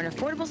financing or an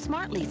affordable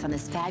smart lease on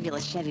this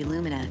fabulous Chevy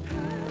Lumina.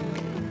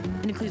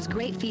 It includes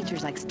great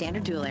features like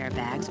standard dual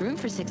airbags, room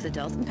for 6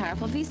 adults, and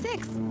powerful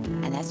V6.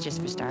 And that's just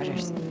for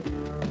starters.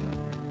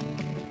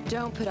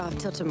 Don't put off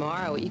till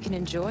tomorrow what you can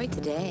enjoy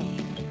today.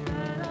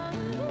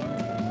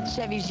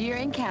 Chevy's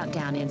year-end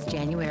countdown ends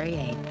January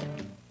 8th.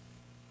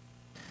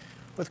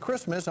 With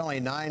Christmas only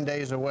 9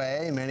 days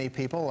away, many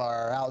people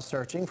are out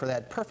searching for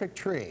that perfect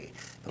tree.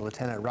 The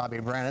Lieutenant Robbie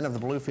Brennan of the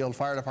Bluefield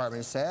Fire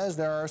Department says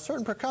there are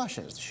certain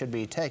precautions that should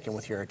be taken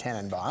with your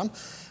Tannenbaum.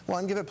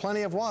 One, give it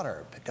plenty of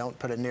water, but don't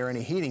put it near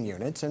any heating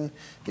units, and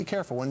be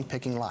careful when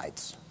picking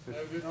lights.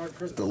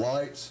 The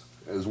lights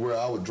is where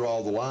I would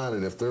draw the line,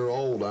 and if they're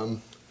old,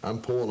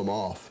 I'm pulling them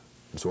off.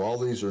 And so all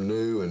these are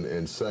new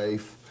and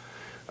safe,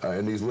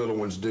 and these little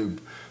ones do.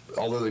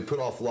 Although they put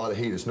off a lot of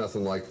heat, it's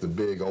nothing like the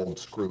big old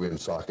screw-in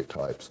socket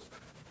types.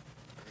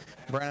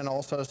 Brennan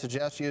also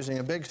suggests using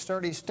a big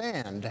sturdy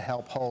stand to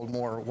help hold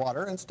more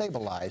water and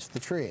stabilize the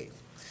tree.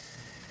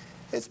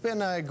 It's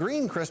been a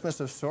green Christmas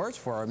of sorts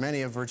for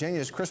many of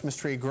Virginia's Christmas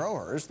tree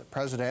growers. The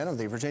president of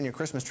the Virginia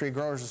Christmas Tree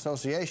Growers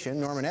Association,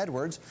 Norman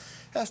Edwards,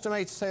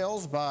 estimates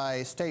sales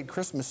by state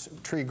Christmas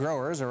tree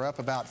growers are up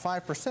about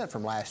 5%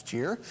 from last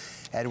year.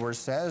 Edwards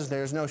says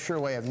there's no sure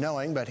way of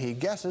knowing, but he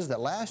guesses that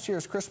last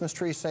year's Christmas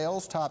tree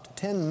sales topped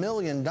 $10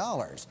 million.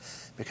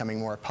 Becoming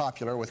more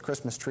popular with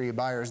Christmas tree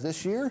buyers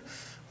this year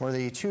were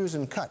the choose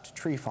and cut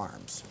tree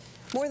farms.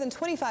 More than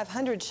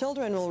 2,500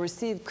 children will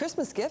receive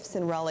Christmas gifts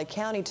in Raleigh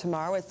County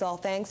tomorrow. It's all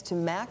thanks to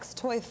Mac's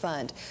Toy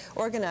Fund.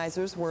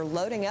 Organizers were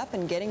loading up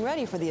and getting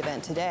ready for the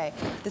event today.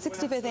 The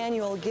 65th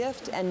annual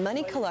gift and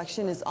money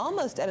collection is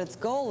almost at its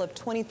goal of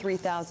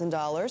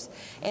 $23,000.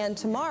 And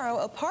tomorrow,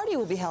 a party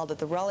will be held at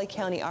the Raleigh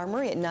County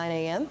Armory at 9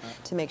 a.m.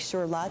 to make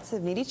sure lots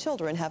of needy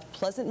children have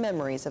pleasant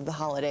memories of the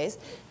holidays.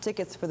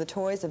 Tickets for the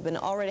toys have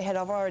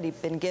already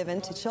been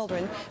given to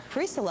children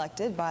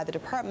pre-selected by the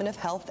Department of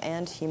Health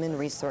and Human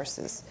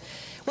Resources.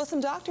 Well, some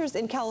doctors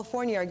in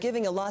California are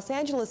giving a Los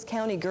Angeles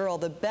County girl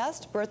the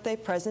best birthday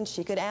present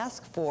she could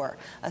ask for,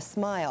 a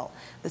smile.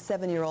 The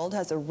 7-year-old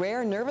has a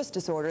rare nervous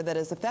disorder that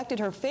has affected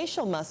her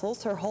facial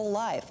muscles her whole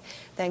life.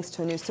 Thanks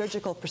to a new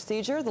surgical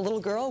procedure, the little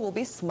girl will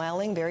be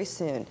smiling very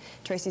soon.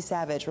 Tracy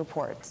Savage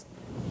reports.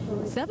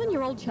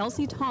 7-year-old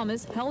Chelsea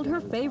Thomas held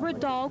her favorite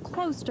doll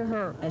close to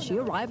her as she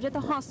arrived at the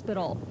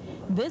hospital.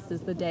 This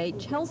is the day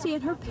Chelsea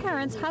and her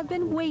parents have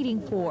been waiting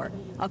for.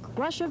 A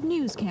crush of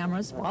news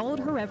cameras followed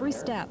her every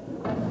step.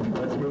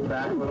 Let's move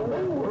back a little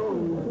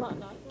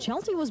bit.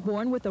 Chelsea was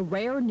born with a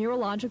rare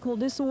neurological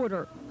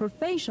disorder. Her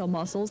facial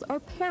muscles are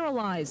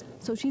paralyzed,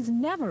 so she's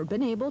never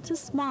been able to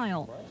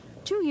smile.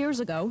 2 years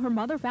ago, her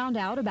mother found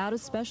out about a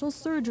special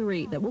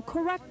surgery that will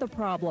correct the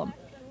problem.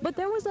 But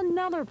there was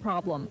another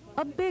problem,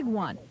 a big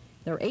one.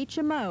 Their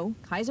HMO,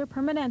 Kaiser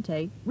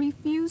Permanente,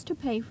 refused to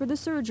pay for the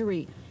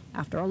surgery.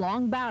 After a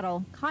long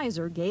battle,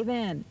 Kaiser gave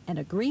in and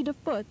agreed to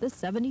foot the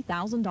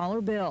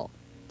 $70,000 bill.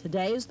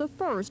 Today is the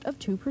first of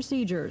 2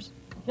 procedures.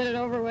 Get it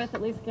over with,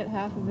 at least get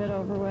half of it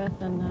over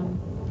with, and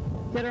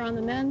get her on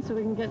the mend so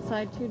we can get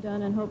side 2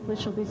 done, and hopefully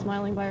she'll be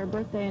smiling by her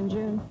birthday in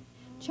June.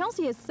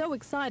 Chelsea is so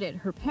excited,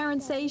 her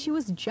parents say she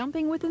was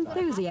jumping with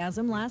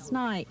enthusiasm last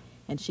night.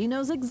 And she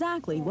knows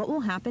exactly what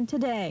will happen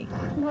today.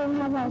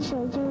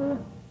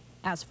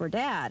 As for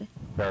Dad,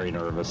 very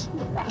nervous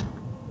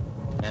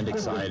and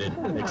excited.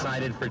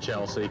 Excited for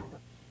Chelsea.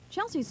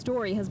 Chelsea's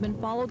story has been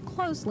followed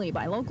closely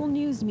by local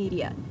news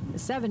media. The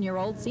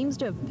 7-year-old seems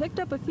to have picked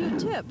up a few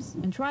tips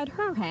and tried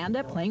her hand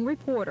at playing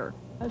reporter.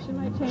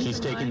 She's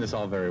taking this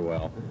all very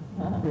well.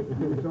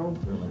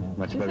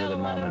 Much better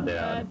than Mom and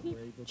Dad.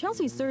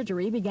 Chelsea's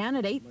surgery began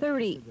at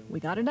 8:30. We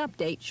got an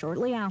update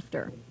shortly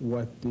after.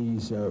 What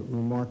these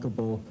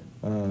remarkable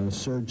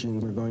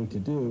surgeons are going to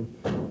do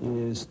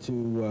is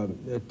to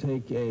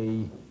take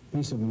a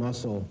piece of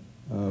muscle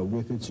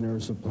with its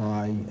nerve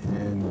supply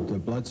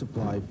and blood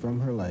supply from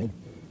her leg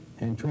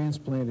and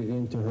transplant it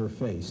into her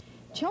face.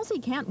 Chelsea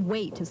can't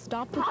wait to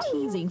stop the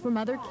teasing from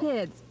other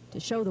kids, to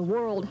show the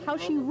world how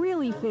she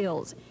really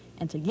feels,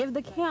 and to give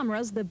the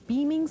cameras the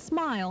beaming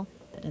smile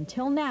that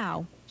until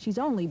now she's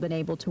only been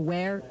able to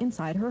wear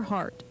inside her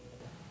heart.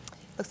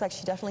 Looks like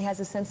she definitely has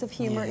a sense of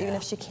humor, even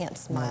if she can't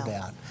smile. No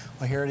doubt.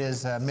 Well, here it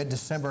is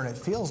mid-December, and it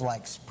feels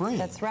like spring.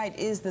 That's right.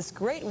 Is this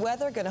great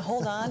weather going to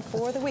hold on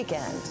for the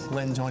weekend?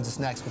 Lynn joins us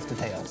next with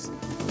details.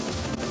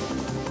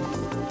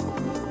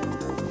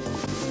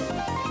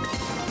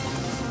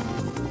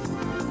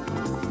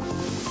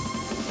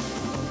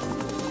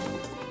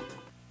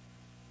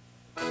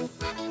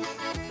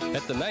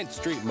 At the 9th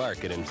Street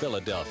Market in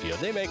Philadelphia,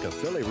 they make a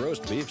Philly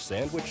roast beef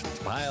sandwich that's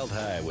piled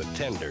high with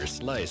tender,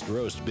 sliced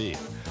roast beef,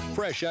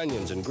 fresh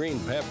onions and green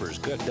peppers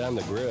cooked on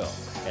the grill,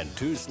 and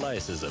 2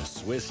 slices of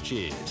Swiss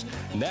cheese.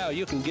 Now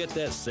you can get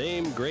that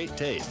same great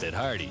taste at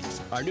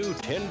Hardee's. Our new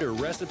tender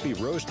recipe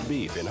roast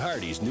beef in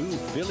Hardee's new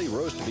Philly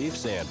roast beef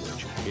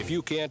sandwich. If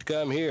you can't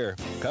come here,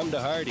 come to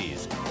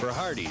Hardee's for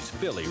Hardee's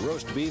Philly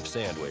roast beef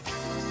sandwich.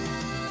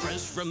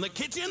 Fresh from the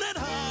kitchen at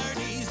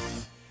Hardee's.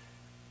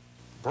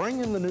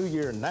 Bring in the new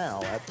year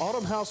now at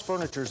Autumn House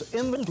Furniture's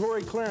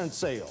inventory clearance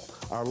sale.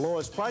 Our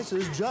lowest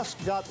prices just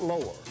got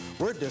lower.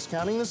 We're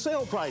discounting the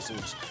sale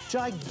prices.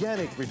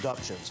 Gigantic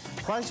reductions.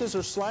 Prices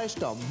are slashed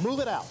to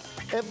move it out.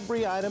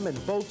 Every item in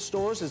both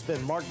stores has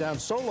been marked down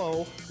so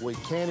low, we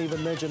can't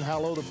even mention how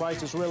low the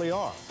prices really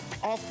are.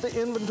 Off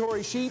the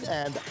inventory sheet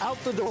and out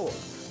the door.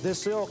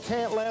 This sale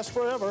can't last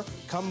forever.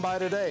 Come by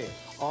today.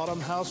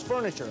 Autumn House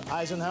Furniture,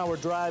 Eisenhower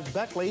Drive,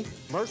 Beckley,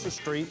 Mercer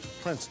Street,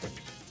 Princeton.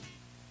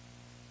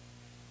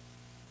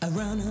 A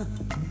runner,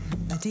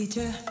 a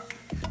teacher,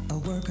 a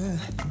worker,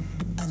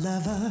 a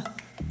lover,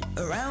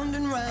 around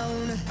and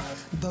round,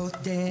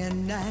 both day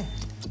and night.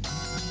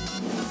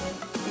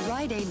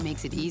 Rite Aid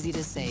makes it easy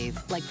to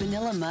save, like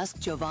Vanilla Musk,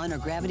 Jovan, or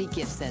Gravity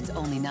gift sets,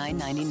 only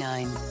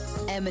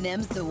 $9.99.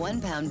 M&M's the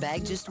 1-pound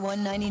bag, just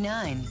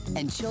 $1.99.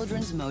 And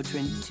Children's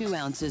Motrin, 2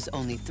 ounces,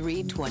 only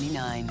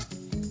 $3.29.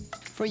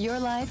 For your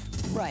life,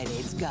 Rite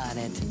Aid's got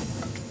it.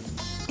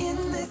 In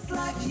this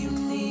life you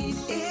need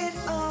it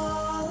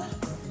all.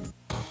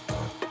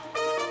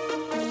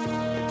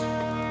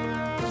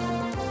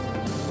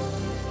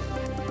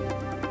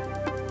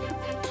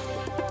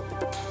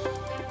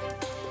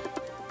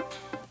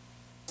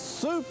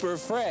 Super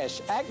fresh.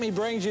 Acme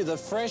brings you the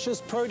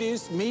freshest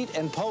produce, meat,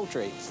 and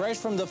poultry, fresh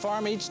from the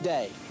farm each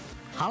day.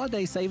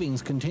 Holiday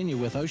savings continue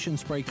with Ocean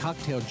Spray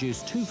Cocktail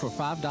Juice 2 for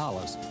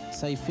 $5.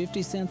 Save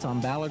 50 cents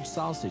on Ballard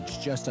sausage,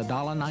 just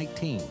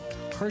 $1.19.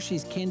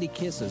 Hershey's Candy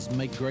Kisses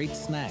make great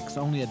snacks,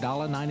 only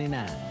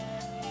 $1.99.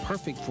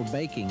 Perfect for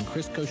baking.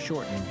 Crisco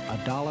shortening,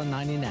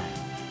 $1.99.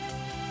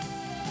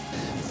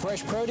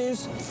 Fresh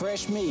produce,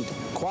 fresh meat.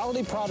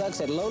 Quality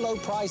products at low, low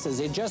prices.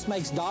 It just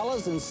makes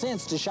dollars and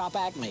cents to shop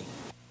Acme.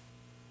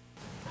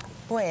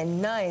 Boy, a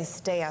nice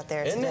day out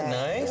there today. Isn't it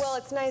nice? Well,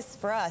 it's nice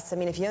for us. I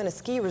mean, if you own a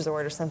ski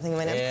resort or something,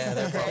 yeah,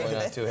 they're probably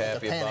not too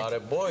happy about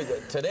it. Boy,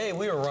 today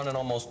we were running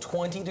almost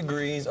 20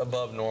 degrees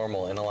above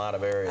normal in a lot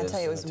of areas. I'll tell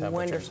you, it was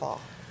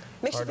wonderful.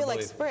 Makes you feel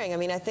like spring. I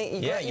mean, I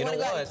think you want to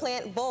go out and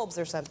plant bulbs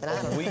or something. I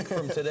don't know. A week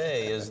from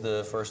today is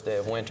the first day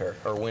of winter,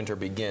 or winter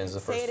begins. The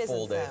first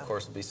full day, of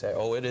course, will be Saturday.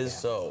 Oh, it is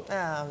so.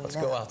 Let's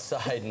go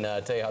outside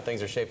and tell you how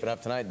things are shaping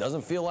up tonight.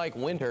 Doesn't feel like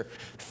winter.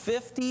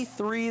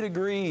 53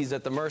 degrees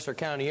at the Mercer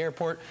County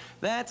Airport.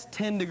 That's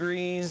 10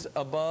 degrees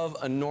above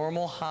a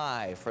normal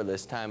high for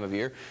this time of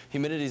year.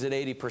 Humidity's at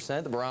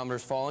 80%. The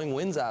barometer's falling.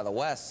 Winds out of the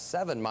west,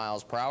 7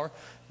 miles per hour.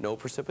 No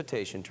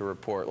precipitation to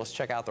report. Let's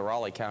check out the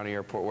Raleigh County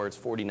Airport where it's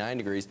 49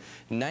 degrees.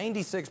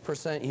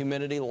 96%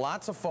 humidity.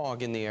 Lots of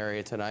fog in the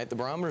area tonight. The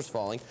barometer's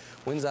falling.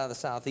 Winds out of the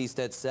southeast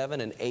at 7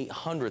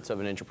 8/8 of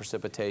an inch of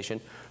precipitation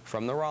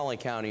from the Raleigh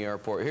County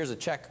Airport. Here's a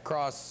check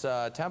across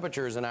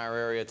temperatures in our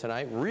area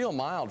tonight. Real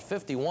mild,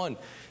 51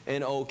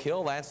 in Oak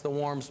Hill. That's the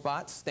warm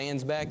spot.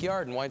 Stan's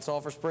backyard in White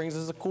Sulphur Springs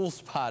is a cool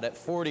spot at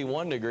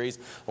 41 degrees.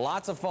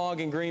 Lots of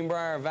fog in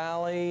Greenbrier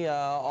Valley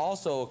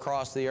also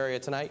across the area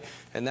tonight,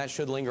 and that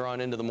should linger on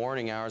into the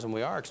morning hours, and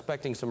we are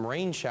expecting some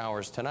rain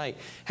showers tonight.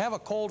 Have a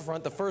cold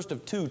front, the first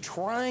of two,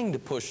 trying to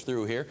push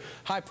through here.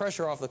 High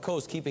pressure off the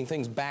coast keeping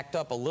things backed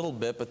up a little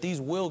bit, but these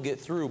will get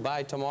through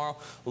by tomorrow.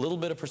 A little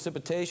bit of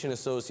precipitation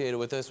associated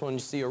with this one. You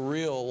see a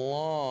real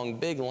long,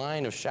 big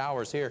line of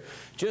showers here.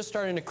 Just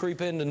starting to creep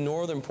into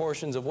northern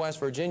portions of West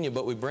Virginia,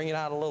 but we bring it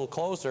out a little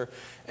closer,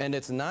 and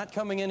it's not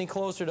coming any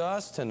closer to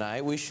us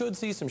tonight. We should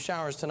see some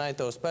showers tonight,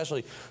 though,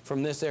 especially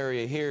from this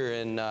area here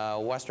in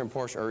western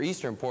portion or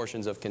eastern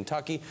portions of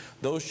Kentucky.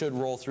 Those should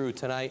roll through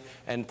tonight,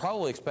 and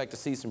probably expect to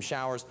see some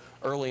showers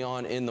early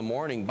on in the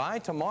morning. By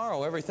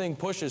tomorrow, everything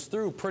pushes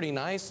through pretty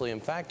nicely. In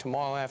fact,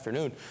 tomorrow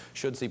afternoon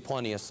should see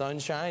plenty of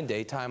sunshine.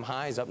 Daytime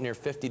highs up near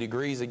 50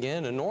 degrees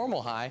again. A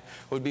normal high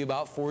would be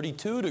about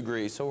 42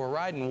 degrees. So we're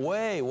riding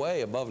way,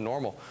 way above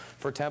normal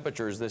for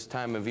temperatures this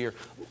time of year.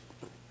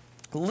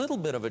 A little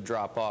bit of a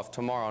drop-off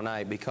tomorrow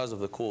night because of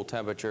the cool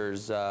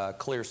temperatures,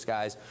 clear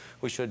skies.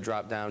 We should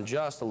drop down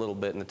just a little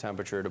bit in the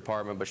temperature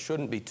department, but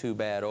shouldn't be too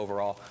bad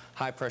overall.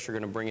 High pressure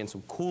going to bring in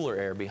some cooler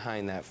air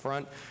behind that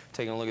front.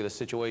 Taking a look at the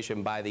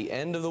situation by the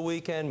end of the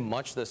weekend,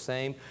 much the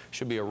same.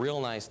 Should be a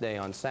real nice day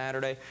on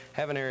Saturday.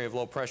 Have an area of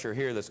low pressure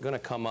here that's going to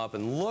come up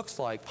and looks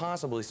like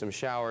possibly some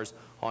showers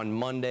on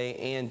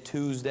Monday and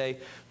Tuesday.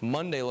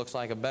 Monday looks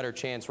like a better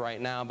chance right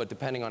now, but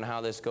depending on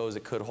how this goes,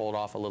 it could hold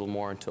off a little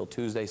more until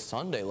Tuesday.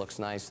 Sunday looks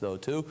nice, though,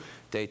 too.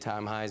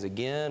 Daytime highs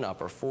again,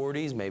 upper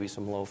 40s, maybe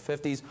some low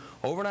 50s.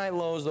 Overnight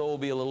lows, though, will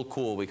be a little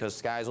cool because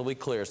skies will be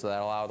clear, so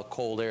that'll allow the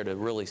cold air to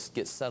really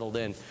get settled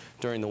in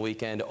during the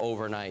weekend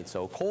overnight.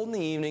 So cold in the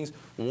evenings,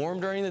 warm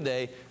during the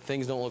day.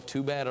 Things don't look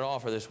too bad at all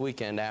for this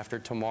weekend after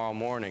tomorrow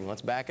morning.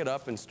 Let's back it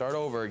up and start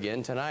over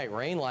again. Tonight,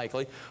 rain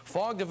likely.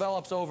 Fog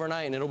develops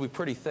overnight, and it'll be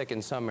pretty thick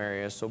in some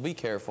areas, so be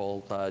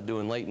careful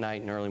doing late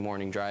night and early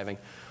morning driving.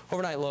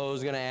 Overnight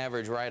lows going to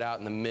average right out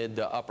in the mid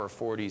to upper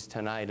 40s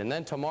tonight. And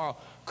then tomorrow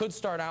could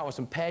start out with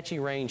some patchy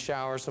rain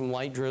showers, some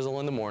light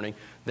drizzle in the morning.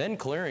 Then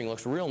clearing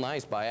looks real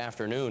nice by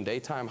afternoon.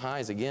 Daytime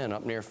highs again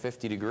up near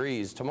 50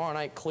 degrees. Tomorrow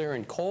night clear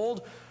and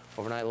cold.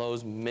 Overnight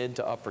lows mid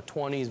to upper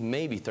 20s,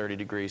 maybe 30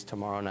 degrees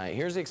tomorrow night.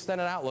 Here's the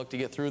extended outlook to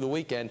get through the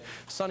weekend.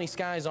 Sunny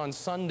skies on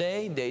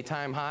Sunday,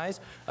 daytime highs,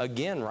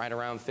 again right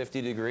around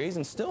 50 degrees,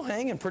 and still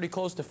hanging pretty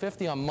close to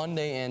 50 on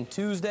Monday and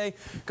Tuesday.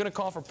 Going to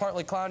call for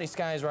partly cloudy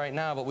skies right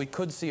now, but we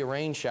could see a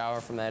rain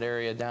shower from that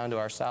area down to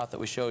our south that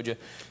we showed you.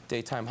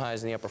 Daytime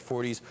highs in the upper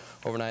 40s,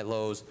 overnight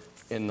lows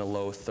in the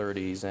low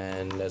 30s.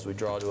 And as we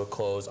draw to a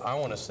close, I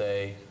want to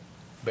say,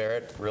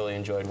 Barrett, really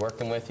enjoyed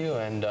working with you,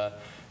 and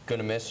going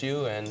to miss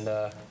you, and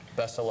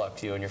best of luck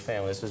to you and your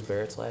family. This is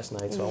Barrett's last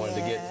night, so I wanted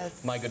to get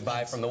my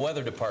goodbye from the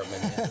weather department.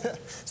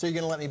 So you're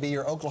going to let me be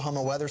your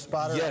Oklahoma weather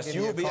spotter? Yes,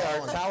 you will be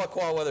our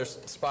Tahlequah weather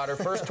spotter.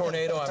 First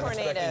tornado, I'm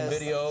expecting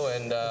video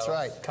and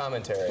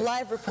commentary.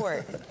 Live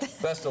report.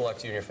 Best of luck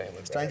to you and your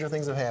family. Stranger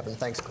things have happened.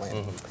 Thanks,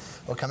 Glenn.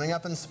 Well, coming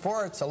up in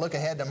sports, a look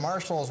ahead to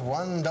Marshall's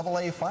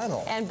 1AA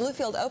final. And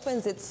Bluefield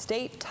opens its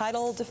state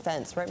title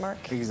defense, right,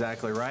 Mark?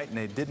 Exactly right, and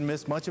they didn't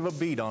miss much of a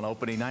beat on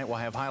opening night. We'll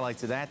have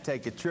highlights of that.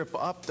 Take a trip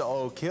up to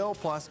Oak Hill,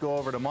 plus go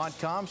over to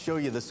Montcalm, show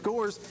you the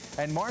scores,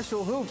 and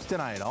Marshall hoops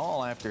tonight,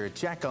 all after a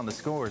check on the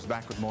scores.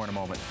 Back with more in a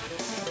moment.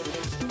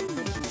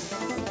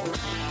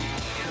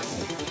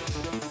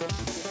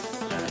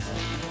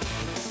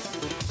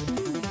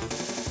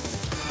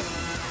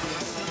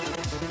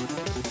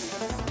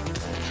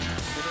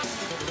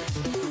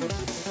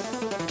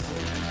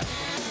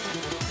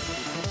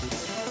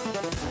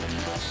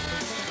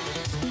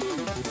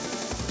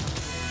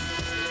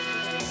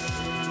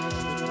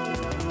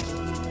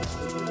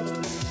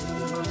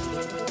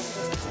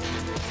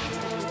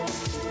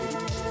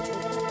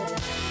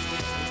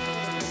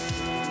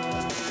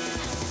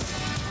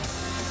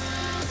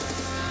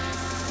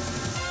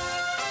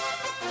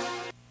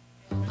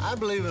 I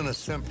believe in a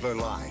simpler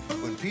life.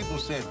 When people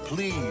said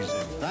please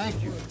and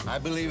thank you, I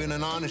believe in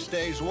an honest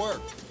day's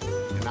work.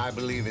 And I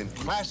believe in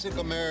classic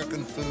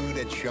American food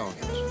at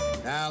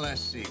Shoney's. Now let's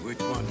see, which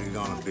one's it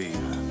gonna be?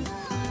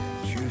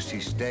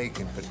 Juicy steak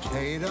and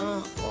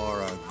potato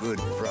or a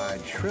good fried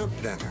shrimp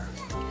dinner?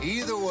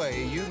 Either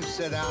way, you can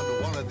sit down to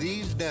one of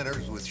these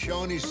dinners with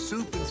Shoney's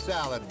soup and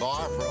salad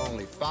bar for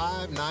only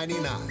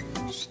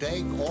 $5.99.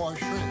 Steak or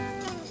shrimp.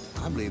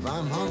 I believe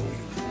I'm hungry.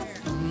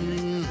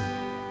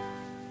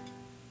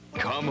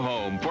 Come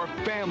home for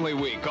Family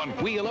Week on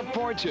Wheel of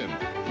Fortune.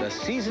 The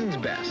season's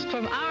best.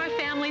 From our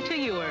family to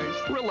yours.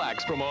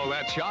 Relax from all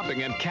that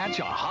shopping and catch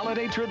a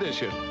holiday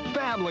tradition.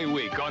 Family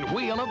Week on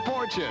Wheel of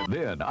Fortune.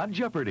 Then on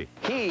Jeopardy.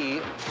 He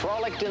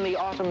frolicked in the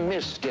autumn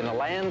mist in a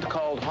land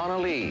called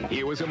Honolulu.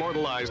 He was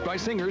immortalized by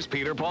singers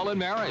Peter, Paul, and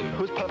Mary.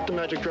 Who's Puff the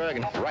Magic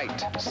Dragon?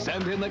 Right.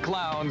 Send in the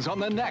clowns on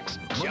the next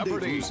Monday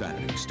Jeopardy. through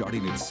Saturday,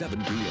 starting at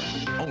 7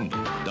 p.m. Only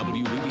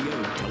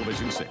WVVA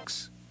Television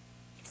 6.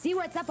 See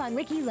what's up on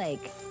Ricky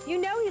Lake. You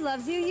know he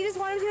loves you. You just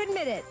want him to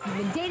admit it. You've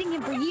been dating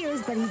him for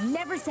years, but he's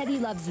never said he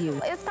loves you.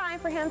 It's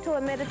time for him to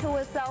admit it to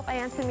himself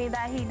and to me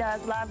that he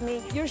does love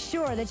me. You're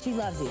sure that she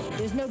loves you.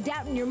 There's no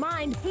doubt in your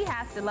mind. He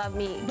has to love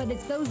me. But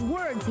it's those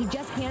words he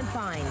just can't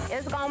find.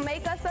 It's gonna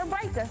make us or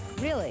break us.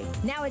 Really?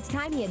 Now it's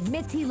time he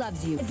admits he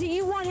loves you. So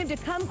you want him to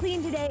come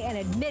clean today and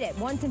admit it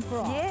once and for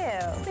all.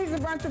 Yeah. He's a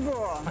bunch of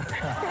bull.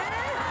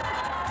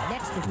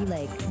 Next, Ricky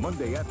Lake.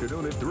 Monday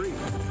afternoon at 3.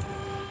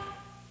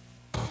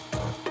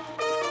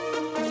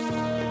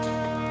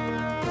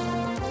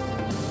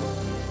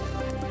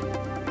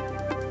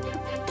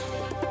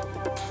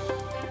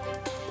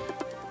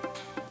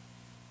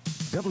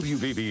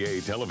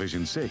 WVVA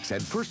Television 6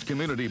 and First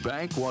Community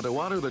Bank want to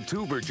honor the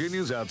two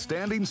Virginia's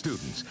outstanding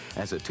students.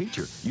 As a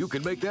teacher, you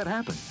can make that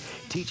happen.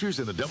 Teachers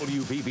in the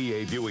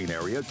WVVA viewing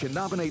area can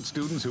nominate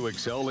students who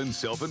excel in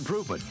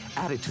self-improvement,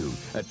 attitude,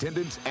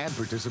 attendance, and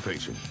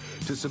participation.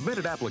 To submit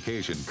an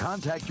application,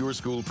 contact your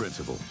school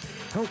principal.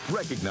 Help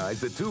recognize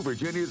the two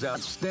Virginia's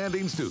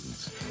outstanding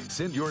students.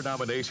 Send your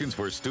nominations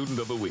for Student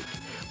of the Week.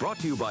 Brought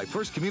to you by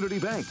First Community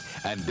Bank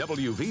and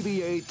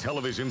WVVA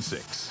Television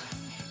 6.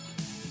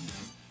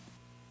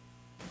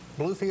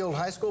 Bluefield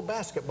High School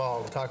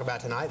basketball to talk about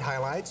tonight,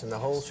 highlights and the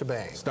whole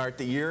shebang. Start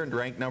the year and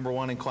ranked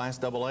 #1 in Class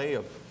AA,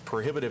 a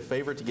prohibitive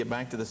favorite to get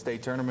back to the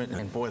state tournament,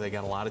 and boy, they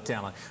got a lot of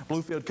talent.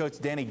 Bluefield coach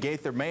Danny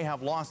Gaither may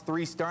have lost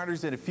 3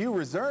 starters and a few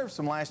reserves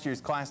from last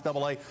year's Class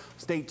AA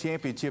state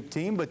championship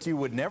team, but you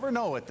would never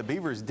know it. The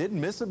Beavers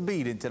didn't miss a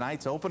beat in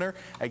tonight's opener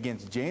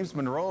against James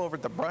Monroe over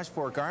at the Brush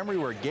Fork Armory,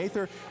 where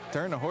Gaither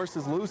turned the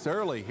horses loose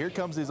early. Here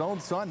comes his own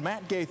son,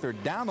 Matt Gaither,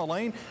 down the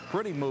lane.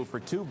 Pretty move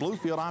for 2.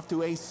 Bluefield off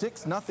to a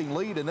 6-0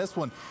 lead in this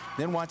one.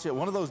 Then watch it,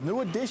 one of those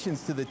new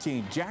additions to the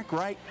team, Jack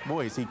Wright.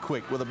 Boy, is he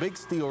quick with a big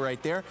steal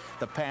right there.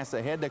 The pass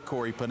ahead to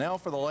Corey Pinnell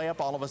for the layup.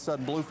 All of a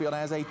sudden, Bluefield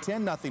has a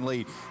 10-0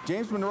 lead.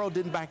 James Monroe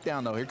didn't back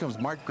down, though. Here comes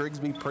Mark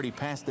Grigsby, pretty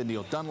pass to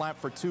Neil Dunlap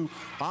for 2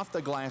 off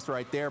the glass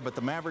right there. But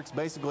the Mavericks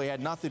basically had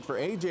nothing for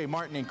A.J.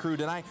 Martin and crew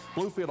tonight.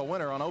 Bluefield a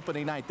winner on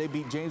opening night. They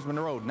beat James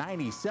Monroe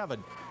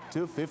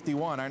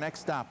 97-51. Our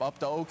next stop up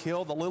to Oak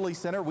Hill, the Lily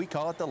Center. We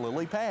call it the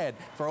Lily Pad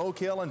for Oak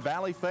Hill and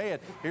Valley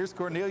Fayette. Here's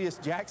Cornelius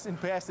Jackson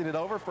passing it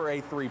over for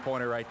a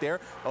 3-pointer right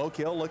there. Oak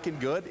Hill looking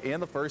good in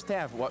the first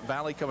half.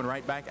 Valley coming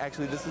right back.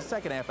 Actually, this is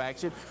second half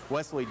action.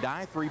 Wesley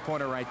Dye,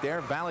 3-pointer right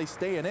there. Valley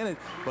staying in it,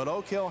 but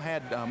Oak Hill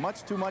had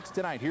much too much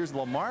tonight. Here's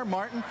Lamar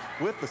Martin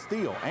with the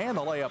steal and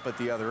the layup at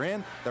the other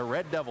end. The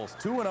Red Devils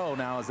 2-0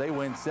 now as they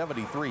win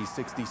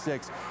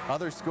 73-66.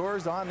 Other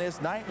scores on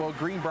this night, well,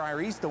 Greenbrier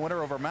East, the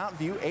winner over Mountain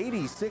View,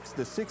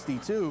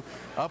 86-62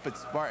 up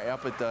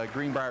at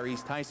Greenbrier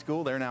East High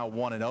School. They're now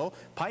 1-0.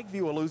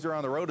 Pikeview a loser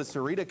on the road to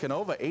Sarita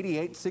Canova,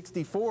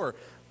 88-64.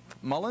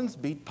 Mullins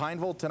beat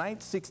Pineville tonight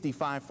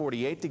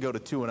 65-48 to go to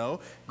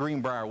 2-0.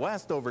 Greenbrier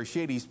West over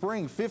Shady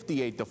Spring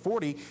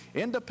 58-40.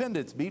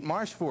 Independence beat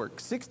Marsh Fork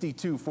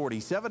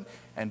 62-47,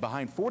 and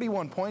behind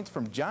 41 points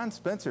from John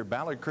Spencer,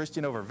 Ballard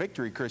Christian over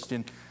Victory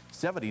Christian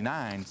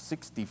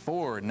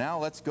 79-64. Now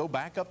let's go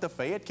back up to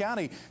Fayette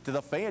County, to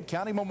the Fayette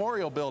County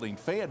Memorial Building.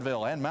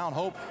 Fayetteville and Mount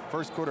Hope.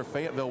 First quarter,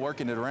 Fayetteville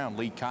working it around.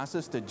 Lee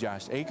Casas to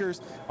Josh Akers.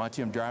 Watch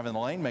him drive in the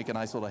lane, make a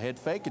nice little head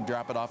fake, and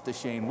drop it off to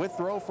Shane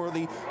Withrow for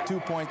the 2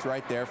 points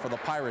right there for the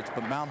Pirates.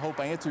 But Mount Hope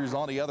answers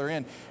on the other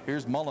end.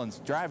 Here's Mullins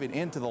driving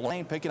into the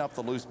lane, picking up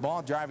the loose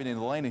ball, driving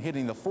into the lane and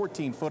hitting the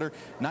 14-footer.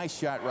 Nice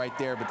shot right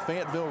there. But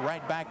Fayetteville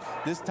right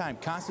back. This time,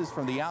 Casas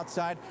from the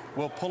outside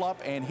will pull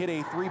up and hit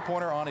a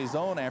 3-pointer on his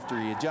own after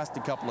he adjusts a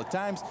couple of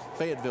times.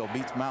 Fayetteville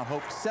beats Mount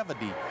Hope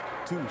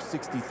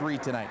 70-63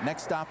 tonight.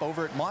 Next stop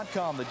over at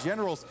Montcalm. The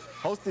Generals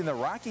hosting the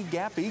Rocky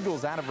Gap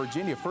Eagles out of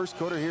Virginia. First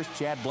quarter, here's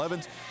Chad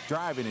Blevins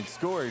driving and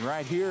scoring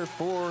right here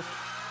for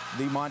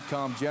the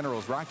Montcalm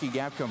Generals. Rocky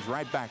Gap comes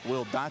right back.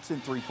 Will Dotson,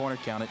 3-pointer,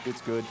 count it,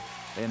 it's good.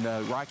 And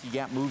Rocky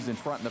Gap moves in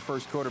front in the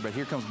first quarter, but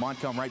here comes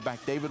Montcalm right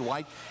back. David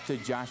White to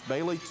Josh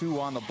Bailey, 2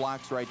 on the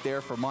blocks right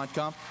there for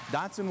Montcalm.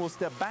 Dotson will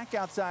step back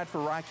outside for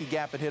Rocky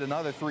Gap and hit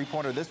another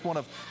 3-pointer. This one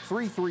of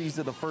 3 threes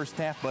of the first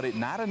half, but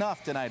not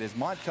enough tonight as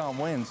Montcalm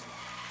wins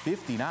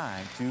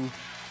 59-54.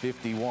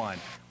 51.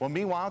 Well,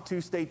 meanwhile, 2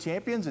 state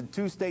champions and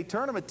 2 state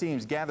tournament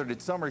teams gathered at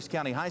Summers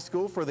County High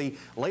School for the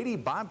Lady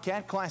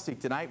Bobcat Classic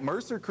tonight.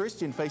 Mercer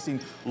Christian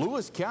facing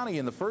Lewis County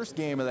in the first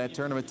game of that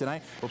tournament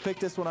tonight. We'll pick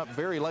this one up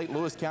very late.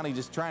 Lewis County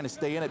just trying to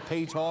stay in at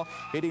Page Hall,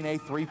 hitting a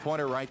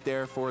 3-pointer right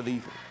there for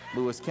the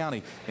Lewis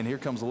County. And here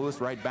comes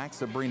Lewis right back.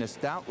 Sabrina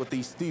Stout with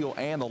the steal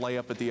and the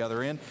layup at the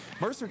other end.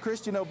 Mercer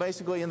Christian, though,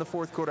 basically in the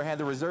fourth quarter had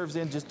the reserves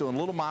in, just doing a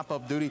little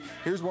mop-up duty.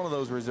 Here's one of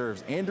those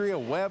reserves. Andrea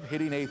Webb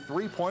hitting a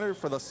 3-pointer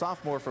for the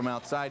sophomore from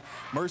outside.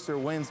 Mercer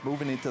wins,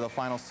 moving into the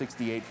final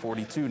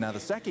 68-42. Now, the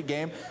second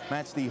game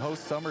matched the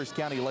host Summers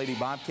County Lady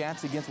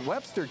Bobcats against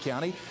Webster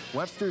County.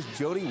 Webster's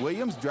Jody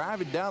Williams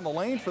driving down the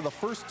lane for the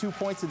first 2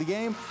 points of the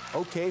game.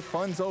 Okay,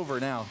 fun's over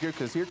now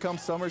because here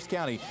comes Summers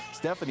County.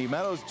 Stephanie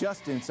Meadows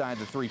just inside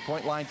the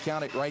 3-point line.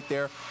 Count it right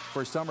there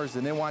for Summers.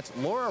 And then watch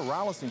Laura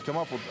Rollison come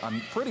up with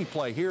a pretty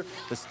play here.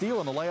 The steal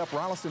and the layup.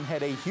 Rollison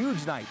had a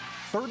huge night.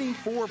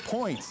 34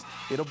 points.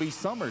 It'll be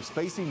Summers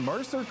facing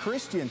Mercer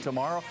Christian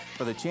tomorrow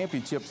for the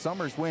championship.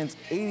 Summers wins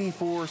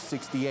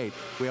 84-68.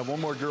 We have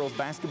one more girls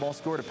basketball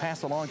score to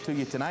pass along to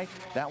you tonight.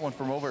 That one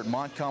from over at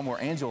Montcalm,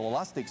 where Angela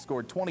Lustig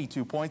scored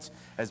 22 points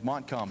as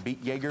Montcalm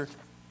beat Yeager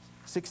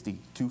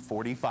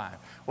 60-45.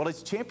 Well,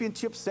 it's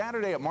Championship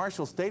Saturday at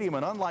Marshall Stadium,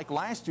 and unlike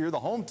last year, the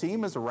home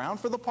team is around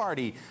for the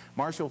party.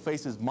 Marshall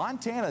faces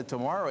Montana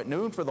tomorrow at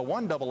noon for the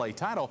 1AA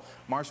title.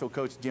 Marshall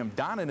coach Jim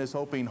Donnan is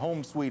hoping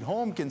Home Sweet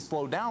Home can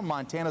slow down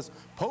Montana's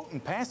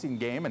potent passing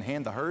game and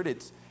hand the Herd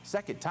its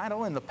second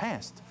title in the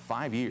past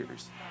 5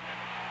 years.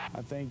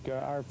 I think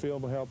our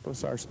field will help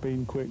us. Our speed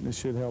and quickness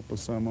should help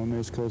us some on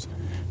this because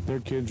their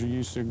kids are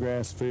used to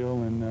grass field,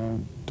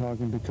 and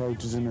talking to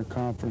coaches in their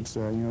conference,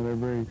 you know, they're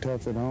very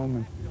tough at home,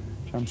 and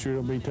I'm sure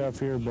it'll be tough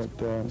here, but,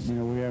 you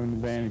know, we have an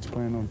advantage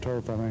playing on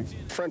turf, I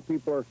think. Front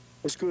people are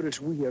as good as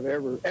we have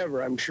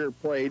ever, I'm sure,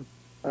 played.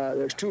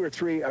 There's 2 or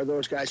 3 of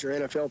those guys are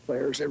NFL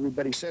players.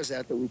 Everybody says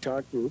that we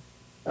talk to.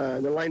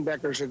 The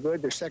linebackers are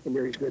good. Their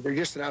secondary is good. They're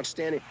just an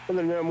outstanding, they're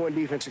the #1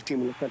 defensive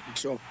team in the country.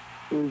 So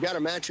we've got a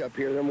matchup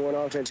here,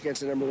 #1 offense against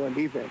the #1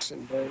 defense,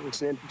 and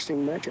it's an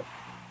interesting matchup.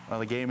 Well,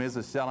 the game is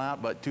a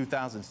sellout, but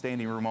 2,000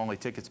 standing room only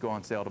tickets go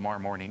on sale tomorrow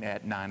morning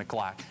at 9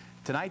 o'clock.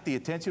 Tonight, the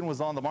attention was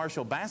on the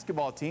Marshall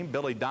basketball team.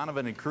 Billy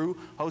Donovan and crew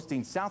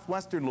hosting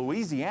Southwestern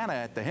Louisiana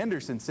at the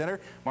Henderson Center.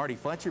 Marty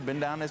Fletcher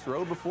been down this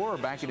road before,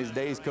 back in his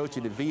days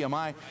coaching at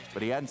VMI,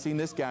 but he hadn't seen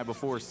this guy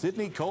before.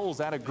 Sidney Coles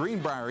out of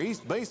Greenbrier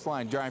East,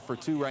 baseline drive for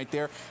 2 right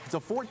there. It's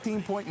a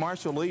 14-point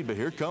Marshall lead, but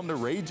here come the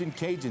Raging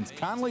Cajuns.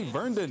 Conley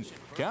Verndon,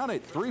 count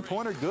it,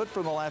 3-pointer good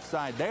from the left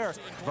side there.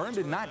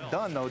 Verndon not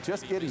done, though,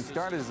 just getting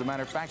started, as a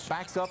matter of fact.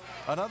 Backs up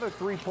another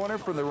 3-pointer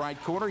from the right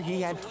corner.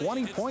 He had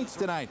 20 points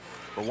tonight.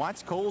 But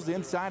watch Coles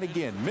inside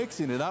again,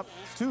 mixing it up.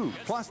 2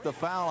 plus the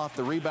foul off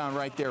the rebound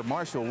right there.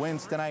 Marshall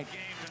wins tonight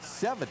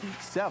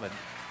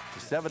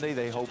 77-70.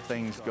 They hope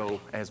things go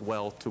as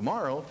well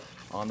tomorrow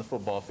on the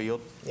football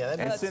field. Yeah,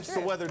 and since true.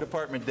 The weather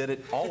department did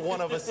it, all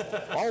one of us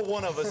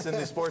in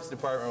the sports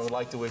department would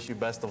like to wish you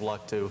best of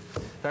luck too.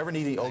 If I ever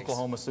need any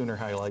Oklahoma Sooner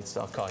highlights,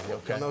 I'll call you,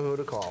 okay? I know who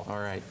to call. All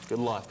right, good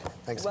luck.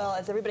 Thanks. Well,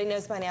 as everybody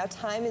knows by now,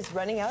 time is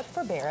running out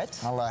for Barrett.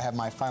 I'll have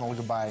my final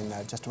goodbye in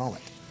just a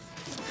moment.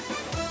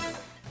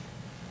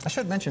 I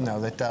should mention,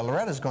 though, that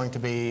Loretta's going to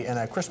be in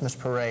a Christmas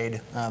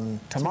parade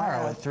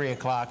tomorrow at 3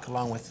 o'clock,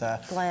 along with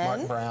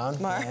Mark Brown.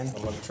 Mark. And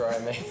I'm going to try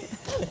me.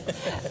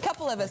 A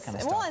couple of us,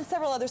 well, and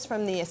several others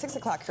from the 6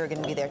 o'clock crew are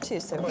going to be there, too.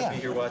 So I'm going to be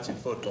here watching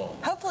football.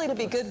 Hopefully it'll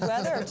be good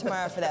weather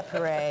tomorrow for that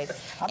parade.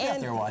 I'll be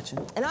out there watching.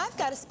 And I've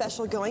got a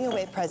special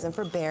going-away present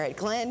for Barrett.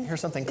 Glenn. Here's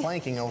something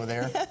clanking over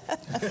there.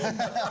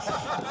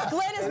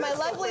 Glenn is my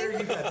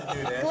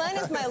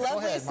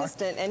lovely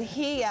assistant, and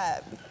he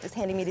is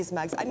handing me these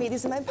mugs. I made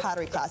these in my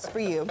pottery class for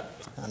you. Oh,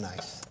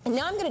 nice. And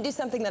now I'm going to do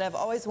something that I've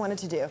always wanted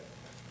to do.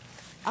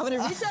 I'm going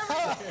to reach over.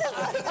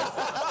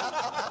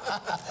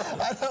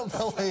 I don't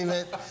believe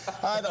it.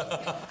 I don't.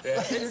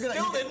 Yeah.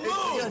 It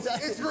moves.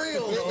 It's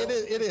real.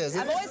 It is.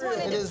 I've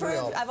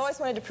always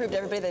wanted to prove to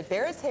everybody that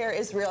Barrett's hair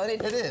is real. And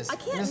it is. I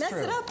can't mess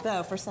it up,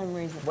 though, for some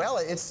reason. Well,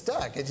 it's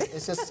stuck.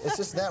 It's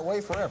just that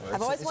way forever.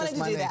 I've always wanted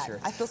to do that.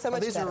 I feel so much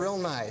better. These are real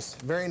nice.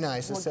 Very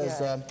nice. It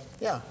says,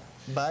 yeah,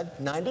 Bud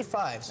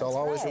 95. So I'll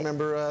always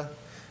remember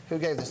who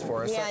gave this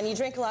for us. Yeah, and you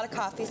drink a lot of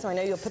coffee, so I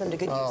know you'll put them to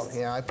good use. Oh,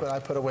 yeah, I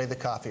put away the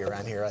coffee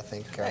around here, I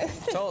think.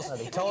 Tell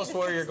us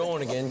where you're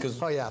going again,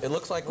 because it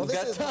looks like we've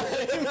got time.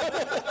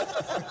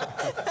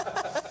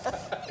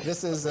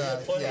 This is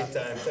plenty of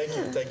time.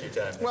 Take your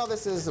time. Well,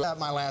 this is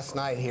my last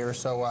night here,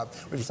 so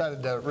we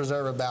decided to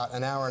reserve about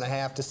an hour and a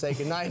half to say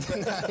goodnight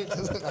tonight.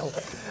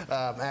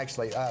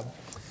 Actually, I'm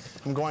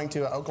going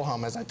to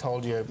Oklahoma, as I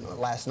told you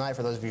last night,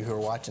 for those of you who were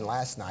watching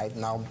last night,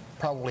 and I'll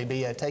probably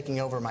be taking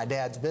over my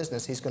dad's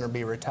business. He's going to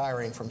be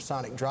retiring from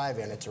Sonic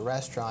Drive-In. It's a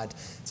restaurant.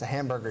 It's a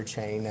hamburger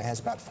chain. It has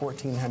about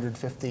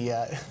 1,450.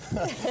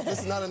 This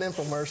is not an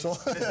infomercial.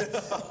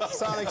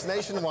 Sonic's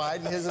nationwide,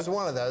 and his is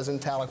one of those in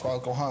Tahlequah,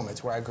 Oklahoma.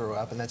 It's where I grew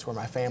up, and that's where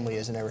my family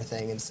is and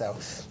everything. And so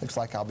looks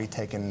like I'll be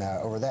taking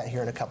over that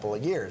here in a couple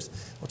of years,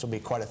 which will be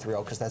quite a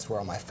thrill because that's where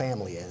all my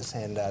family is,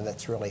 and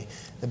that's really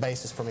the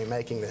basis for me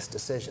making this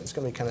decision. It's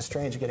going to be kind of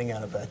strange getting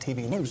out of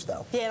TV news,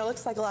 though. Yeah, it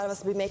looks like a lot of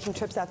us will be making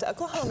trips out to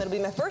Oklahoma. It'll be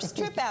my first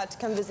trip out to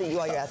come visit you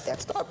while you're out there.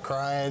 Stop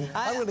crying.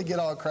 I'm going to get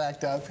all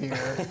cracked up here.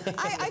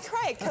 I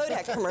cry at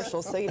Kodak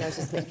commercials, so you know, it's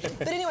just me.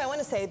 But anyway, I want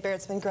to say, Barrett,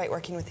 it's been great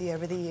working with you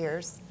over the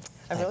years.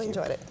 I've really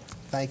enjoyed it.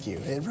 Thank you.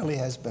 It really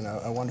has been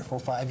a wonderful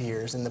 5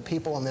 years, and the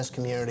people in this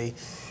community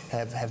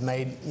have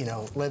made, you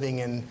know, living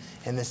in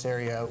this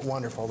area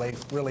wonderful. They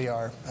really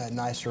are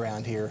nice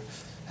around here.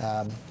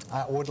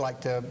 I would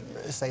like to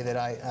say that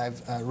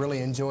I've really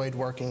enjoyed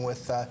working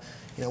with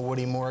you know,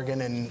 Woody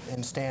Morgan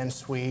and Stan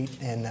Sweet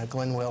and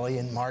Glenn Willie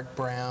and Mark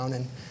Brown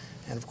and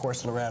of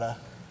course Loretta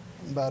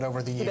Budd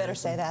over the years. You better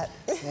say that.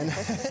 And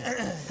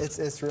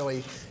it's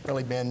really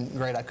been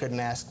great. I couldn't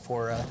ask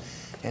for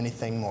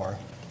anything more.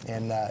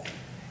 And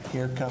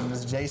here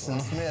comes Jason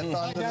Smith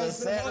onto the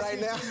set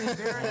right now.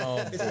 Oh,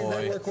 it's been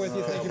great working with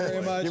you. Thank you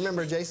very much. You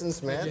remember Jason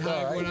Smith? Yeah,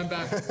 hi, everyone. I'm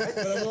back. But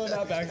I'm really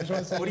not back. Just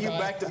want to say what are you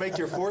back to make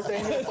your 4th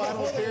annual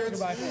final appearance?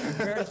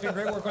 Barrett, it's been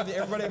great working with you.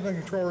 Everybody up in the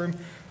control room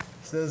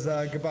says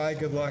goodbye,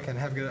 good luck, and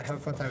have a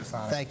fun time at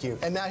Sonic. Thank you.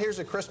 And now here's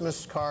a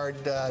Christmas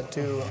card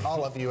to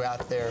all of you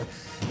out there.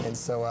 And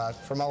so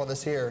from all of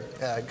us here,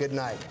 good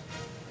night.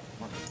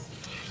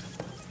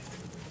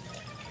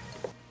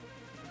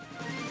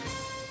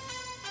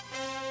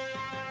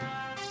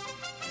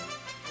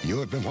 You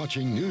have been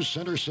watching News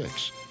Center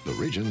 6, the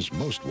region's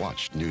most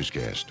watched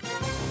newscast.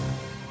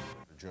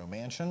 Joe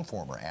Manchin,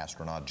 former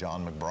astronaut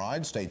John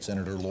McBride, State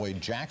Senator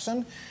Lloyd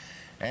Jackson,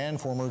 and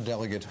former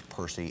Delegate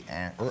Percy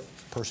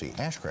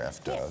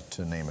Ashcraft,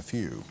 to name a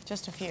few.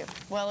 Just a few.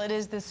 Well, it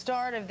is the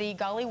start of the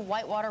Gully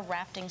Whitewater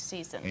rafting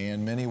season.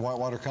 And many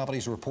whitewater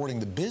companies are reporting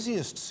the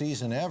busiest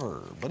season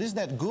ever. But is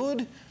that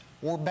good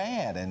or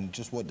bad? And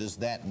just what does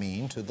that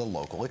mean to the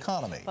local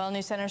economy? Well,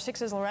 News Center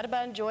 6's Loretta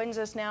Budd joins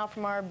us now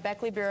from our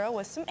Beckley Bureau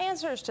with some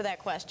answers to that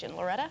question.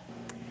 Loretta?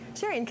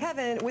 Sherry and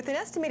Kevin, with an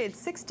estimated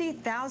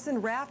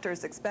 60,000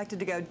 rafters expected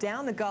to go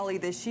down the gully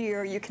this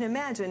year, you can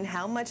imagine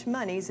how much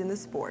money's in the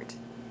sport.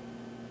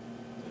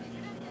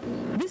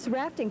 This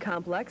rafting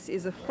complex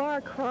is a far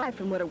cry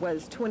from what it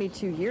was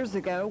 22 years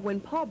ago when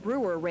Paul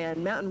Brewer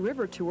ran Mountain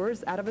River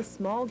tours out of a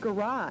small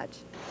garage.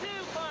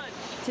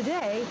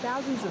 Today,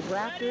 thousands of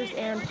rafters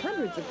and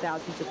hundreds of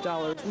thousands of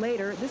dollars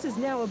later, this is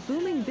now a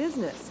booming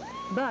business.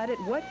 But at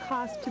what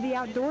cost to the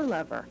outdoor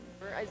lover?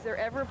 Is there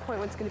ever a point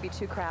when it's going to be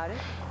too crowded?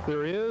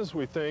 There is,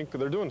 we think.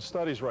 They're doing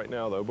studies right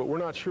now, though, but we're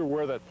not sure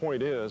where that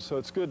point is, so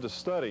it's good to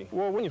study.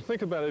 Well, when you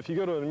think about it, if you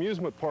go to an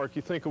amusement park,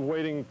 you think of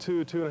waiting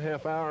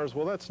 2.5 hours.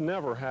 Well, that's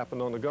never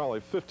happened on the Gully.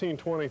 15,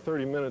 20,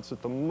 30 minutes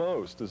at the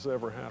most has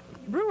ever happened.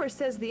 Brewer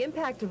says the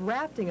impact of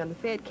rafting on the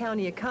Fayette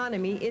County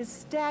economy is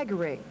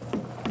staggering.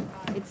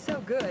 It's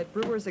so good,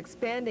 Brewer's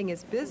expanding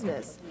his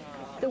business.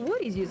 The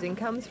wood he's using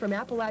comes from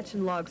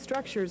Appalachian Log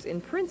Structures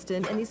in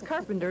Princeton, and these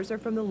carpenters are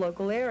from the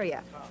local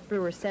area.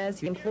 Brewer says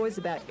he employs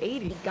about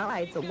 80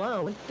 guides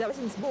alone,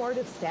 dozens more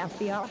to staff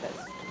the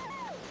office.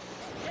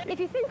 If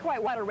you think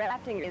whitewater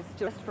rafting is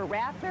just for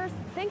rafters,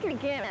 think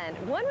again.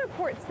 One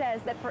report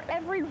says that for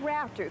every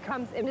rafter who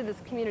comes into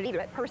this community,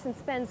 that person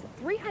spends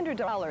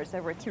 $300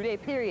 over a 2-day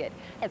period.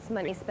 That's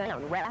money spent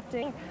on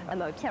rafting, a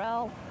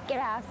motel,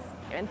 gas,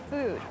 and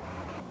food.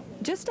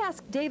 Just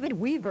ask David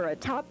Weaver, a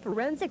top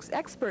forensics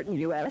expert in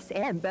the U.S.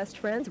 and best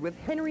friends with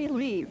Henry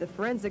Lee, the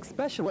forensic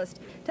specialist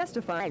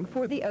testifying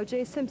for the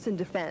O.J. Simpson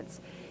defense.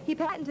 He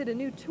patented a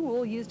new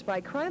tool used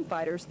by crime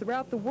fighters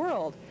throughout the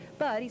world,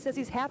 but he says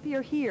he's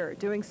happier here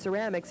doing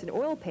ceramics and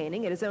oil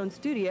painting at his own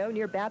studio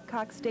near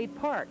Babcock State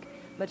Park.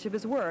 Much of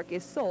his work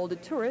is sold to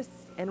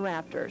tourists and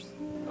rafters.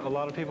 A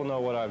lot of people know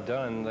what I've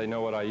done. They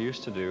know what I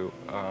used to do,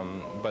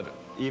 but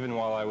even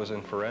while I was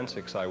in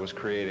forensics, I was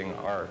creating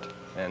art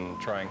and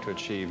trying to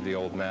achieve the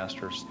old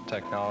master's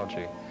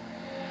technology,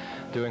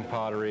 doing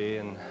pottery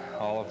and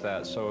all of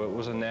that. So it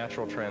was a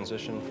natural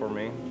transition for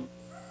me.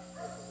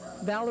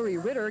 Valerie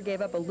Ritter gave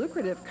up a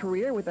lucrative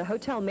career with a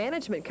hotel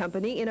management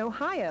company in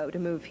Ohio to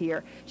move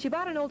here. She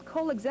bought an old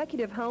coal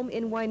executive home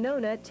in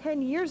Winona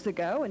 10 years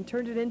ago and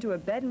turned it into a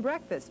bed and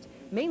breakfast,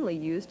 mainly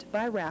used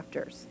by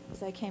rafters.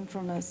 I came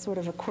from a sort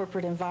of a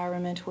corporate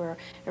environment where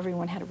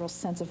everyone had a real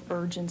sense of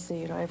urgency.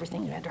 You know,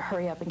 everything, you had to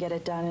hurry up and get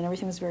it done, and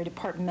everything was very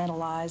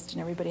departmentalized, and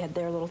everybody had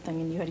their little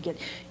thing, and you had to get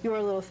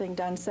your little thing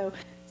done. So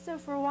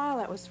for a while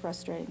that was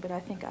frustrating, but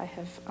I think I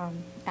have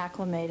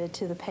acclimated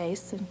to the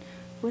pace and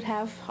would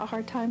have a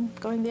hard time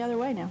going the other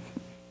way now.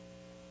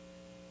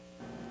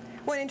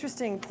 One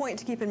interesting point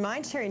to keep in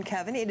mind, Sherry and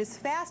Kevin, it is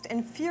fast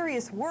and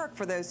furious work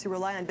for those who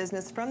rely on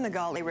business from the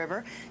Gauley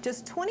River.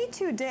 Just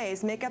 22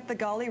 days make up the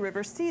Gauley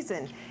River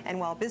season. And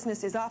while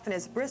business is often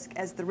as brisk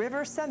as the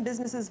river, some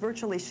businesses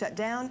virtually shut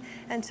down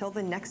until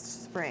the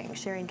next spring.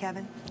 Sherry and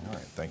Kevin. All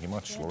right, thank you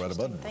much, Loretta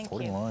Budd,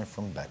 reporting live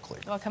from Beckley.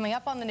 Well, coming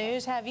up on the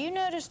news, have you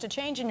noticed a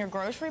change in your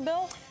grocery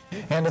bill?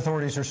 And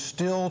authorities are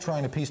still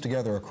trying to piece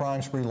together a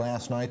crime spree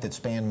last night that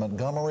spanned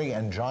Montgomery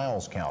and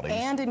Giles counties.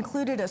 And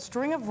included a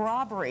string of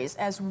robberies,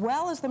 as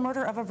well as the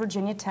murder of a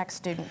Virginia Tech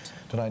student.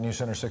 Tonight, News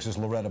Center 6's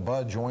Loretta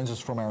Budd joins us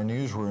from our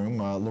newsroom.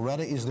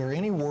 Loretta, is there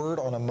any word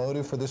on a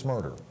motive for this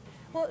murder?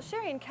 Well,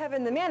 Sherry and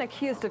Kevin, the man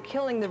accused of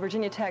killing the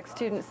Virginia Tech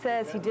student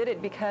says he did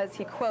it because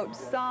he, quote,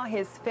 saw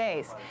his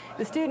face.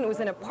 The student was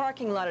in a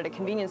parking lot at a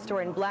convenience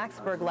store in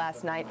Blacksburg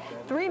last night.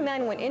 3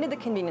 men went into the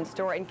convenience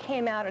store and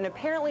came out and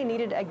apparently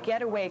needed a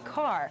getaway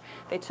car.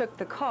 They took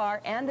the car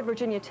and the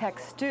Virginia Tech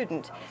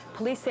student.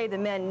 Police say the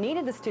men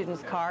needed the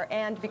student's car,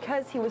 and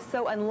because he was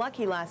so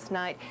unlucky last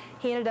night,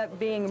 he ended up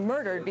being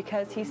murdered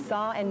because he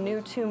saw and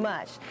knew too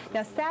much.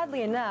 Now,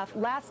 sadly enough,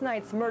 last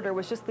night's murder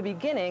was just the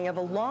beginning of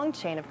a long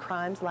chain of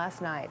crimes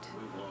last night.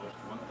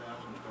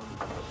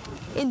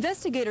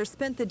 Investigators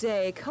spent the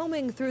day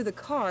combing through the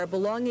car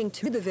belonging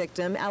to the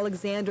victim,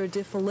 Alexander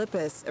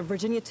DeFilippis, a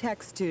Virginia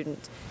Tech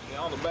student.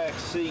 On the back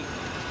seat,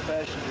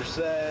 passenger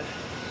side,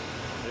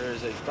 there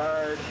is a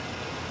fired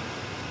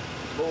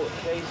bullet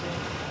casing.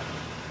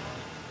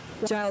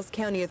 Giles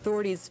County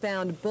authorities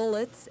found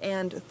bullets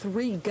and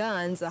 3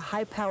 guns, a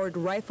high-powered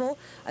rifle,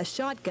 a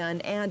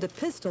shotgun, and a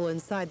pistol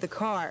inside the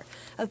car.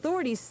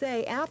 Authorities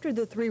say after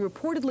the 3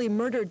 reportedly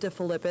murdered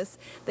DeFilippis,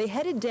 they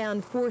headed down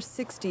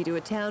 460 to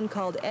a town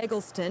called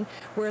Eggleston,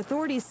 where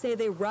authorities say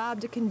they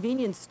robbed a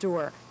convenience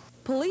store.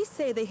 Police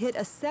say they hit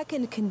a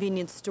second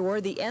convenience store,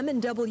 the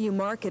M&W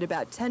Market,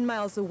 about 10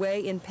 miles away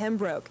in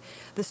Pembroke.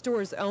 The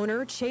store's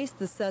owner chased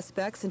the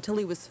suspects until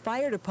he was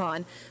fired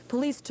upon.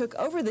 Police took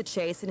over the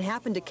chase and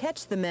happened to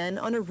catch the men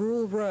on a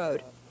rural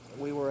road.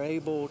 We were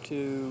able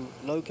to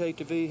locate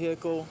the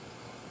vehicle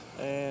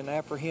and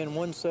apprehend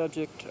one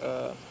subject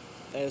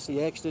as he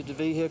exited the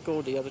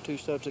vehicle. The other 2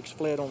 subjects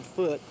fled on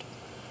foot.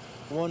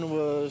 One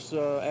was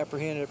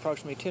apprehended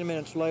approximately 10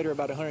 minutes later,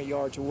 about 100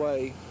 yards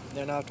away.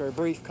 Then after a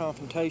brief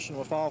confrontation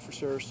with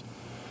officers,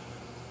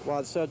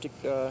 while the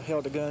subject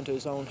held a gun to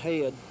his own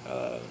head,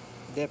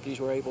 deputies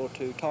were able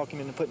to talk him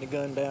into putting the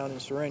gun down and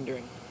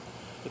surrendering.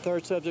 The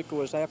 3rd subject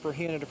was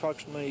apprehended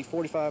approximately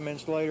 45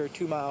 minutes later,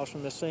 2 miles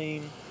from the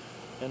scene,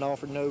 and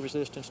offered no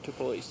resistance to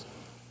police.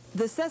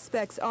 The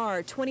suspects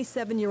are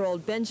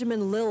 27-year-old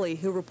Benjamin Lilly,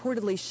 who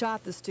reportedly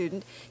shot the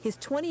student, his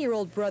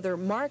 20-year-old brother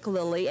Mark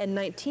Lilly, and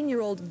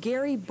 19-year-old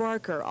Gary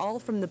Barker, all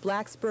from the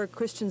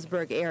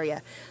Blacksburg-Christiansburg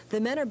area.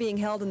 The men are being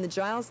held in the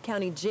Giles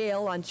County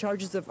Jail on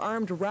charges of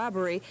armed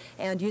robbery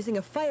and using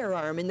a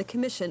firearm in the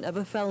commission of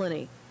a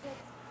felony.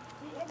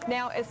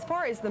 Now, as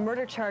far as the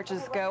murder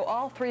charges go,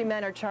 all 3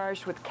 men are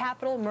charged with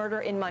capital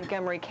murder in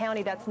Montgomery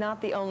County. That's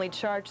not the only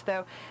charge,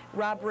 though.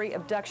 Robbery,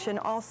 abduction,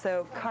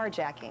 also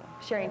carjacking.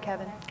 Sherry and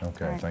Kevin.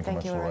 Okay, right, thank you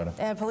much, Loretta.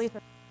 And police.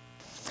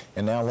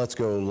 And now let's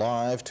go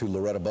live to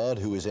Loretta Budd,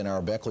 who is in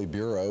our Beckley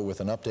Bureau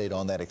with an update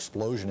on that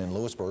explosion in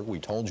Lewisburg we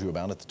told you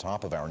about at the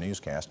top of our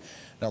newscast.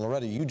 Now,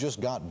 Loretta, you just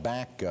got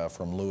back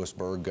from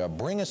Lewisburg.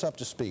 Bring us up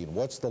to speed.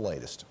 What's the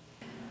latest?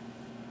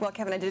 Well,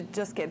 Kevin, I did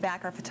just get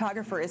back. Our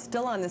photographer is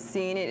still on the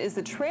scene. It is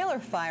a trailer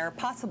fire,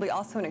 possibly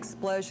also an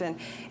explosion.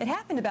 It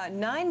happened about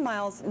 9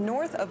 miles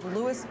north of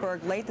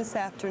Lewisburg late this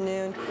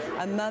afternoon.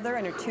 A mother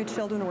and her 2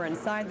 children were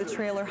inside the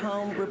trailer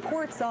home.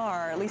 Reports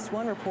are, at least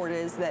one report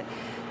is, that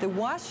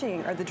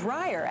the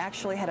dryer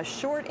actually had a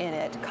short in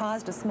it,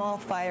 caused a small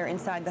fire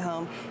inside the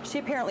home. She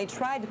apparently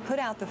tried to put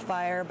out the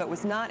fire, but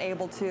was not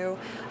able to.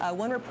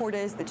 One report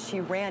is that she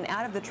ran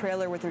out of the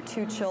trailer with her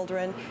 2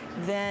 children.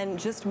 Then,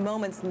 just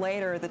moments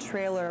later, the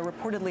trailer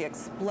reportedly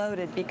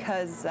exploded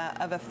because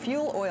of a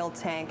fuel oil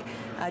tank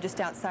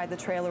just outside the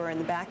trailer or in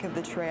the back of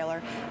the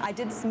trailer. I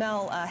did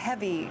smell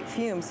heavy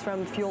fumes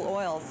from fuel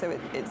oil, so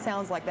it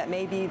sounds like that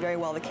may be very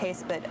well the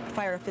case, but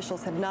fire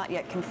officials have not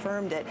yet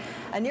confirmed it.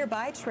 A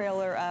nearby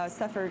trailer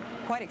suffered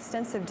quite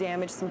extensive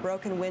damage, some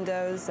broken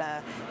windows,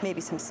 maybe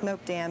some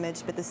smoke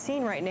damage, but the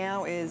scene right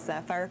now is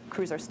fire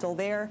crews are still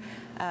there,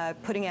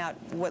 putting out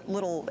what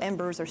little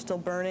embers are still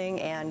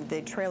burning, and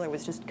the trailer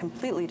was just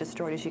completely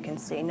destroyed, as you can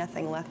see,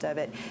 nothing left of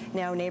it.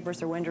 Now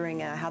neighbors are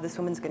wondering how this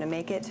woman's going to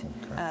make it.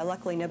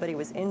 Luckily nobody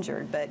was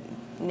injured, but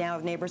now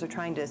neighbors are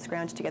trying to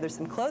scrounge together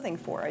some clothing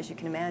for her. As you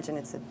can imagine,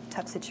 it's a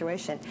tough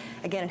situation.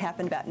 Again, it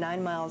happened about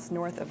 9 miles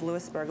north of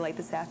Lewisburg late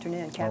this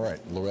afternoon. Kevin. All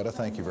right, Loretta,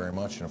 thank you very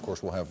much, and of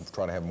course we'll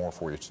try to have more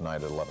for you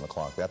tonight at 11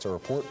 o'clock. That's our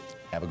report.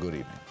 Have a good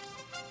evening.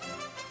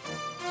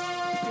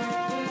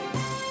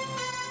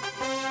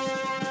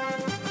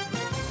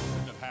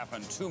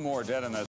 Happened, 2 more dead in the